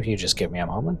deck if you just give me a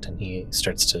moment. And he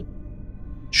starts to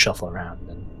shuffle around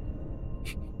and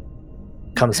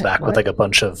comes back with a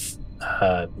bunch of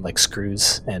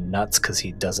screws and nuts because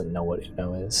he doesn't know what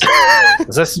Uno is.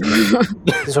 Is this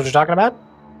what you're talking about?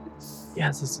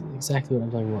 Yes, this is exactly what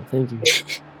I'm talking about. Thank you.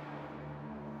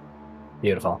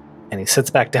 Beautiful. And he sits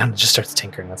back down and just starts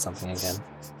tinkering with something again.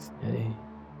 Hey.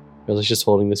 Riley's just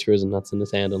holding the screws and nuts in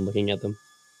his hand and looking at them.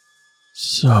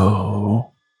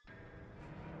 So...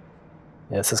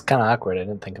 Yeah, this is kind of awkward. I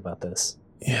didn't think about this.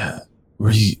 Yeah.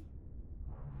 Were you...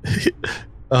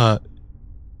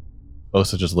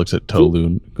 Osa just looks at Tolu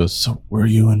and goes, so were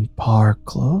you and Par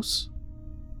close?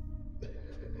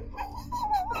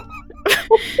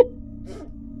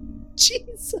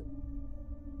 Jeez.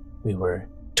 We were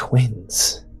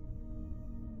twins.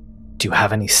 Do you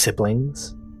have any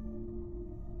siblings?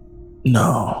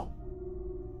 No.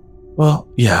 Well,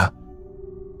 yeah.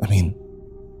 I mean,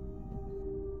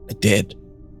 I did.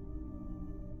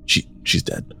 She's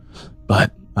dead.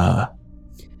 But, Well,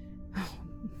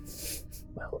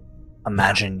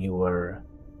 imagine you were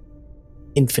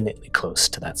infinitely close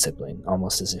to that sibling,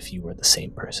 almost as if you were the same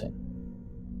person.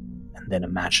 And then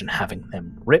imagine having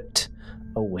them ripped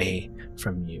away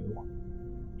from you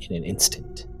in an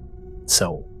instant.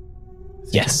 So, I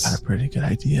think yes, I've got a pretty good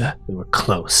idea. we were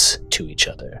close to each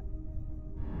other.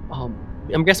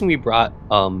 I'm guessing we brought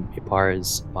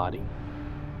Ipar's body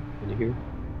into here.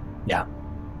 Yeah.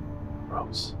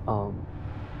 Gross.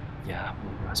 Yeah,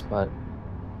 gross, but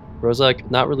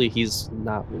Rozak, he's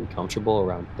not really comfortable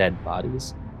around dead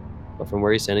bodies. But from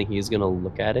where he's standing, he's gonna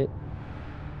look at it,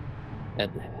 at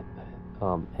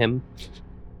him,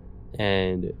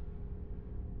 and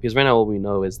because right now all we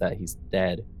know is that he's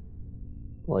dead.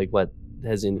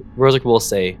 Rozak will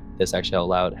say this actually out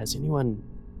loud. Has anyone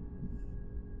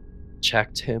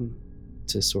checked him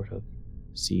to sort of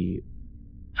see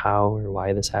how or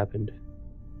why this happened?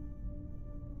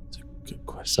 It's a good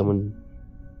question.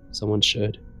 Someone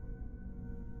should.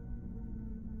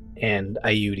 And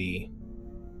Ayudi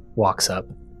walks up.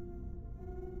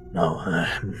 No,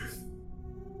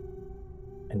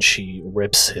 and she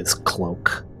rips his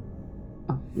cloak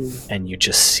and you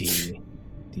just see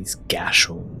these gash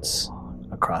wounds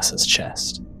across his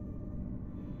chest.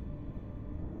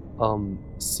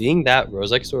 Seeing that,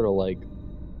 Rozek sort of like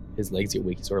his legs get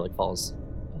weak. He sort of like falls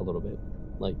a little bit,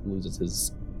 like loses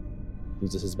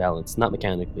his balance, not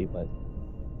mechanically, but.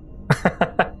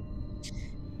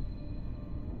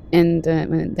 And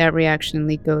that reaction,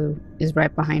 Liko is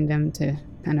right behind him to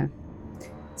kind of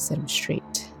set him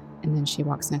straight. And then she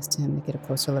walks next to him to get a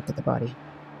closer look at the body.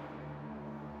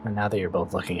 And now that you're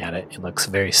both looking at it, it looks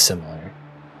very similar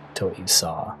to what you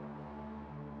saw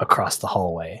across the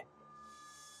hallway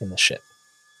in the ship.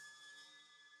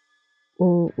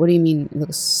 Well, what do you mean it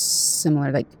looks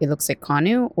similar? Like it looks like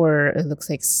Kanu, or it looks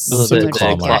like similar to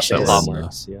claw the marks, gashes? claw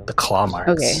marks, yeah. The claw marks.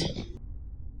 Okay.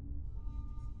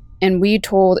 And we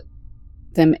told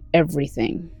them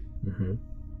everything. Mm-hmm.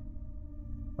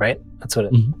 Right? That's what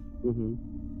it... Mm-hmm. Mm-hmm.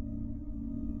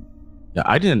 Yeah,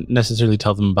 I didn't necessarily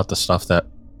tell them about the stuff that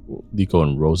Liko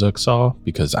and Rozek saw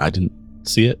because I didn't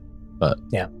see it, but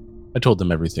yeah, I told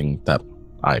them everything that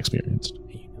I experienced.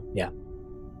 Yeah.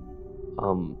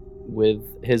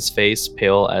 With his face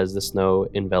pale as the snow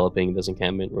enveloping this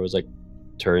encampment, Rozek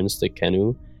turns to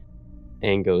Kenu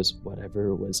and goes,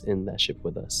 "Whatever was in that ship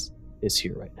with us is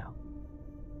here right now."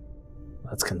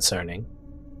 That's concerning.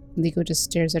 Liko just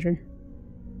stares at her.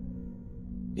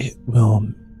 It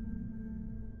will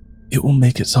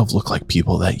make itself look like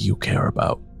people that you care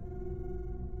about.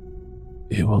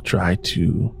 It will try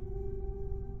to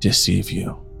deceive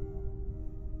you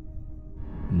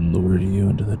and lure you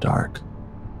into the dark.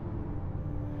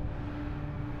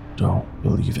 Don't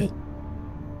believe it.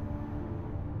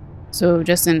 So,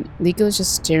 Justin, Liko is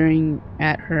just staring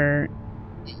at her.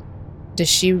 Does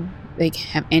she like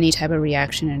have any type of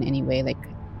reaction in any way, like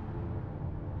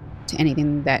to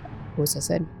anything that Osa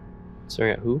said?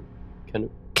 Staring at who?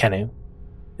 Kenu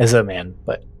is a man,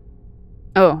 but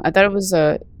Oh, I thought it was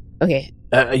okay.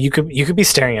 you could be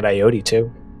staring at Ioti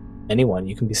too. Anyone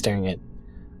you can be staring at.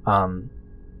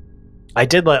 I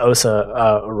did let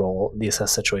Osa roll the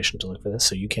assess situation to look for this,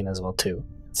 so you can as well too.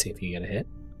 See if you get a hit.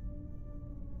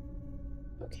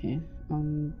 Okay.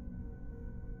 Do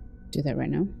that right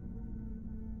now.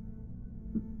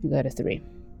 You got a 3.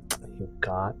 You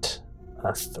got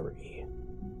a 3.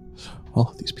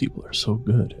 Oh, these people are so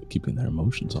good at keeping their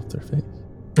emotions off their face.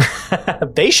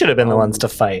 They should have been the ones to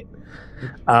fight.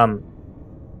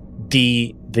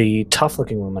 The tough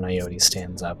looking woman Ioti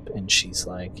stands up and she's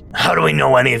like, "How do we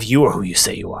know any of you are who you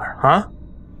say you are, huh?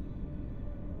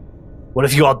 What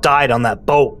if you all died on that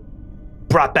boat?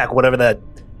 Brought back whatever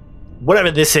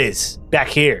this is back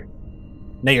here.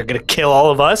 Now you're gonna kill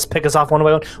all of us, pick us off one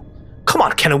by one? Come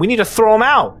on, Kenna, we need to throw them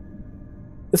out.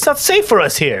 It's not safe for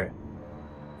us here."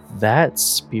 That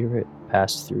spirit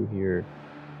passed through here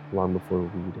long before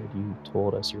we did. You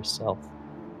told us yourself.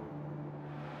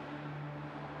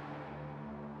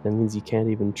 That means you can't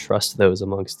even trust those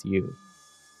amongst you.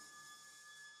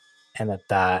 And at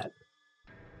that,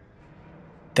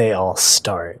 they all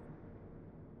start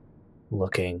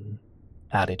looking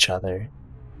at each other.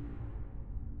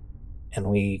 And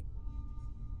we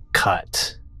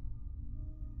cut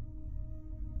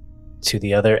to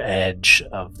the other edge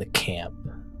of the camp.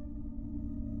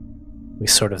 We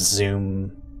sort of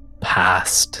zoom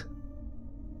past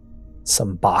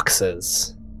some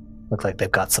boxes. Look like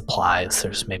they've got supplies.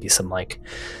 There's maybe some like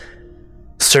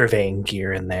surveying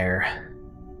gear in there.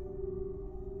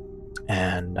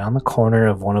 And on the corner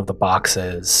of one of the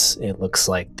boxes, it looks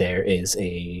like there is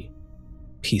a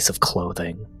piece of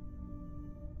clothing.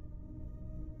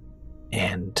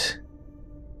 And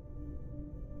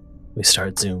we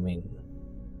start zooming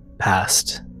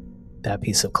past that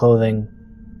piece of clothing.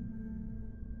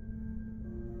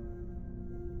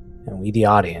 And we, the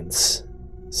audience,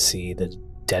 see the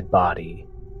dead body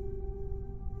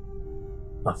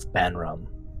of Banram,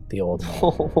 the old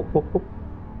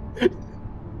man.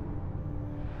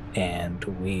 And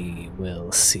we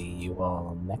will see you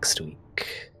all next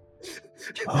week.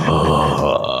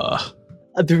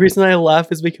 The reason I laugh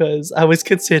is because I was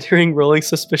considering rolling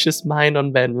Suspicious Mind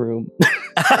on Ben Room.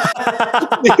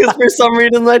 Because for some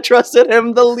reason I trusted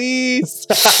him the least.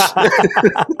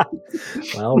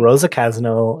 Well, Rozek has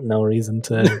no reason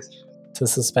to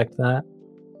suspect that.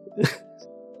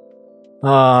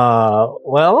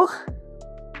 Well,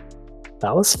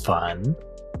 that was fun.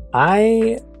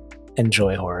 I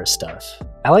enjoy horror stuff.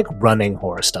 I like running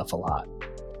horror stuff a lot.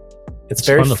 It's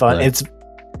very fun. It's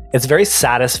very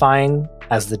satisfying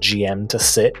as the GM to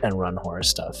sit and run horror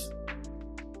stuff.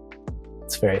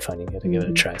 It's very fun. You got to give it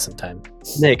a try sometime.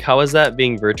 Nick, how was that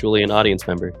being virtually an audience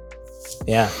member?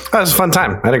 Yeah. That was a fun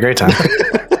time. I had a great time.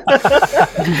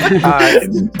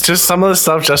 Just some of the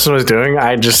stuff Justin was doing,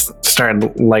 I just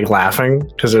started like laughing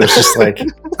because it was just like,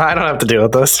 I don't have to deal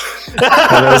with this.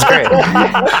 And it was great.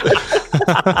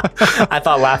 I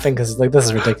thought laughing because like this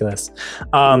is ridiculous.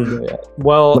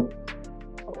 Well,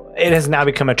 it has now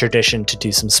become a tradition to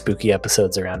do some spooky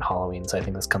episodes around Halloween. So I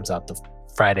think this comes out the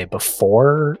Friday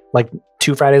before, like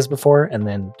 2 Fridays before, and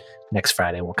then next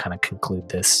Friday we'll kind of conclude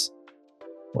this.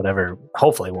 Whatever.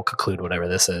 Hopefully, we'll conclude whatever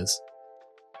this is.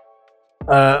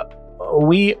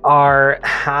 We are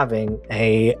having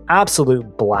a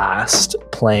absolute blast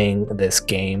playing this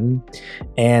game,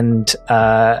 and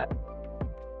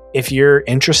if you're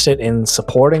interested in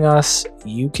supporting us,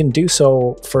 you can do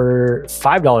so for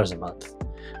 $5 a month,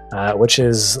 which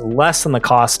is less than the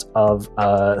cost of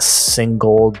a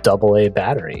single AA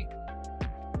battery.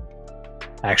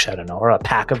 Actually, I don't know, or a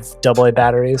pack of AA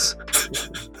batteries.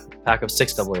 Pack of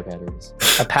 6 AA batteries.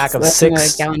 A pack of Less than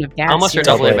 6 a gallon of gas. How much are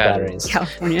here in AA batteries?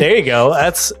 California. There you go.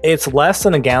 It's less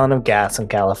than a gallon of gas in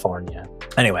California.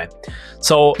 Anyway,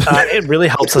 so it really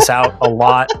helps us out a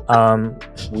lot.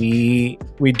 We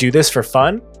do this for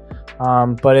fun,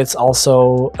 but it's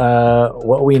also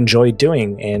what we enjoy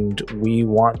doing, and we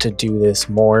want to do this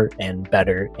more and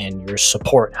better, and your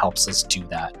support helps us do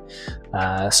that.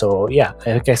 So yeah,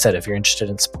 like I said, if you're interested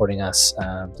in supporting us,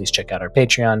 please check out our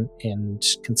Patreon and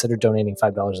consider donating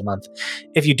 $5 a month.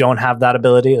 If you don't have that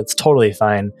ability, it's totally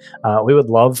fine. We would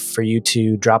love for you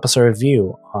to drop us a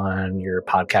review on your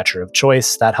podcatcher of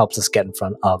choice. That helps us get in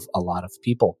front of a lot of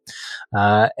people.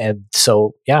 And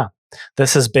so yeah,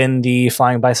 this has been the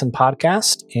Flying Bison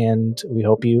podcast, and we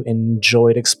hope you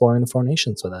enjoyed exploring the Four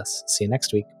Nations with us. See you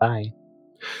next week. Bye.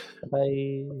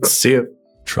 Bye. See you.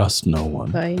 Trust no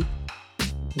one. Bye.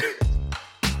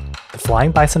 The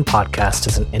Flying Bison podcast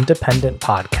is an independent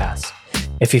podcast.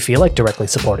 If you feel like directly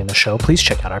supporting the show, please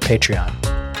check out our Patreon.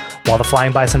 While the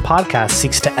Flying Bison podcast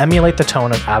seeks to emulate the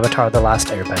tone of Avatar: The Last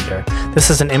Airbender, this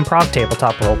is an improv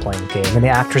tabletop role-playing game, and the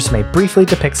actors may briefly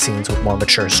depict scenes with more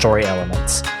mature story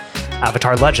elements.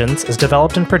 Avatar Legends is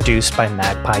developed and produced by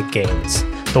Magpie Games.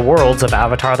 The worlds of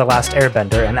Avatar: The Last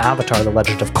Airbender and Avatar: The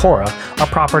Legend of Korra are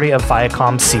property of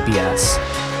Viacom CBS.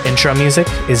 Intro music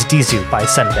is Dizu by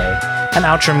Senbei, and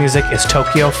outro music is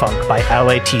Tokyo Funk by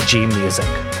LATG Music.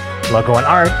 Logo and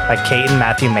art by Kate and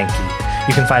Matthew Menke.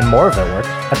 You can find more of their work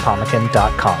at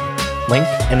pomakin.com. Link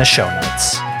in the show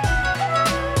notes.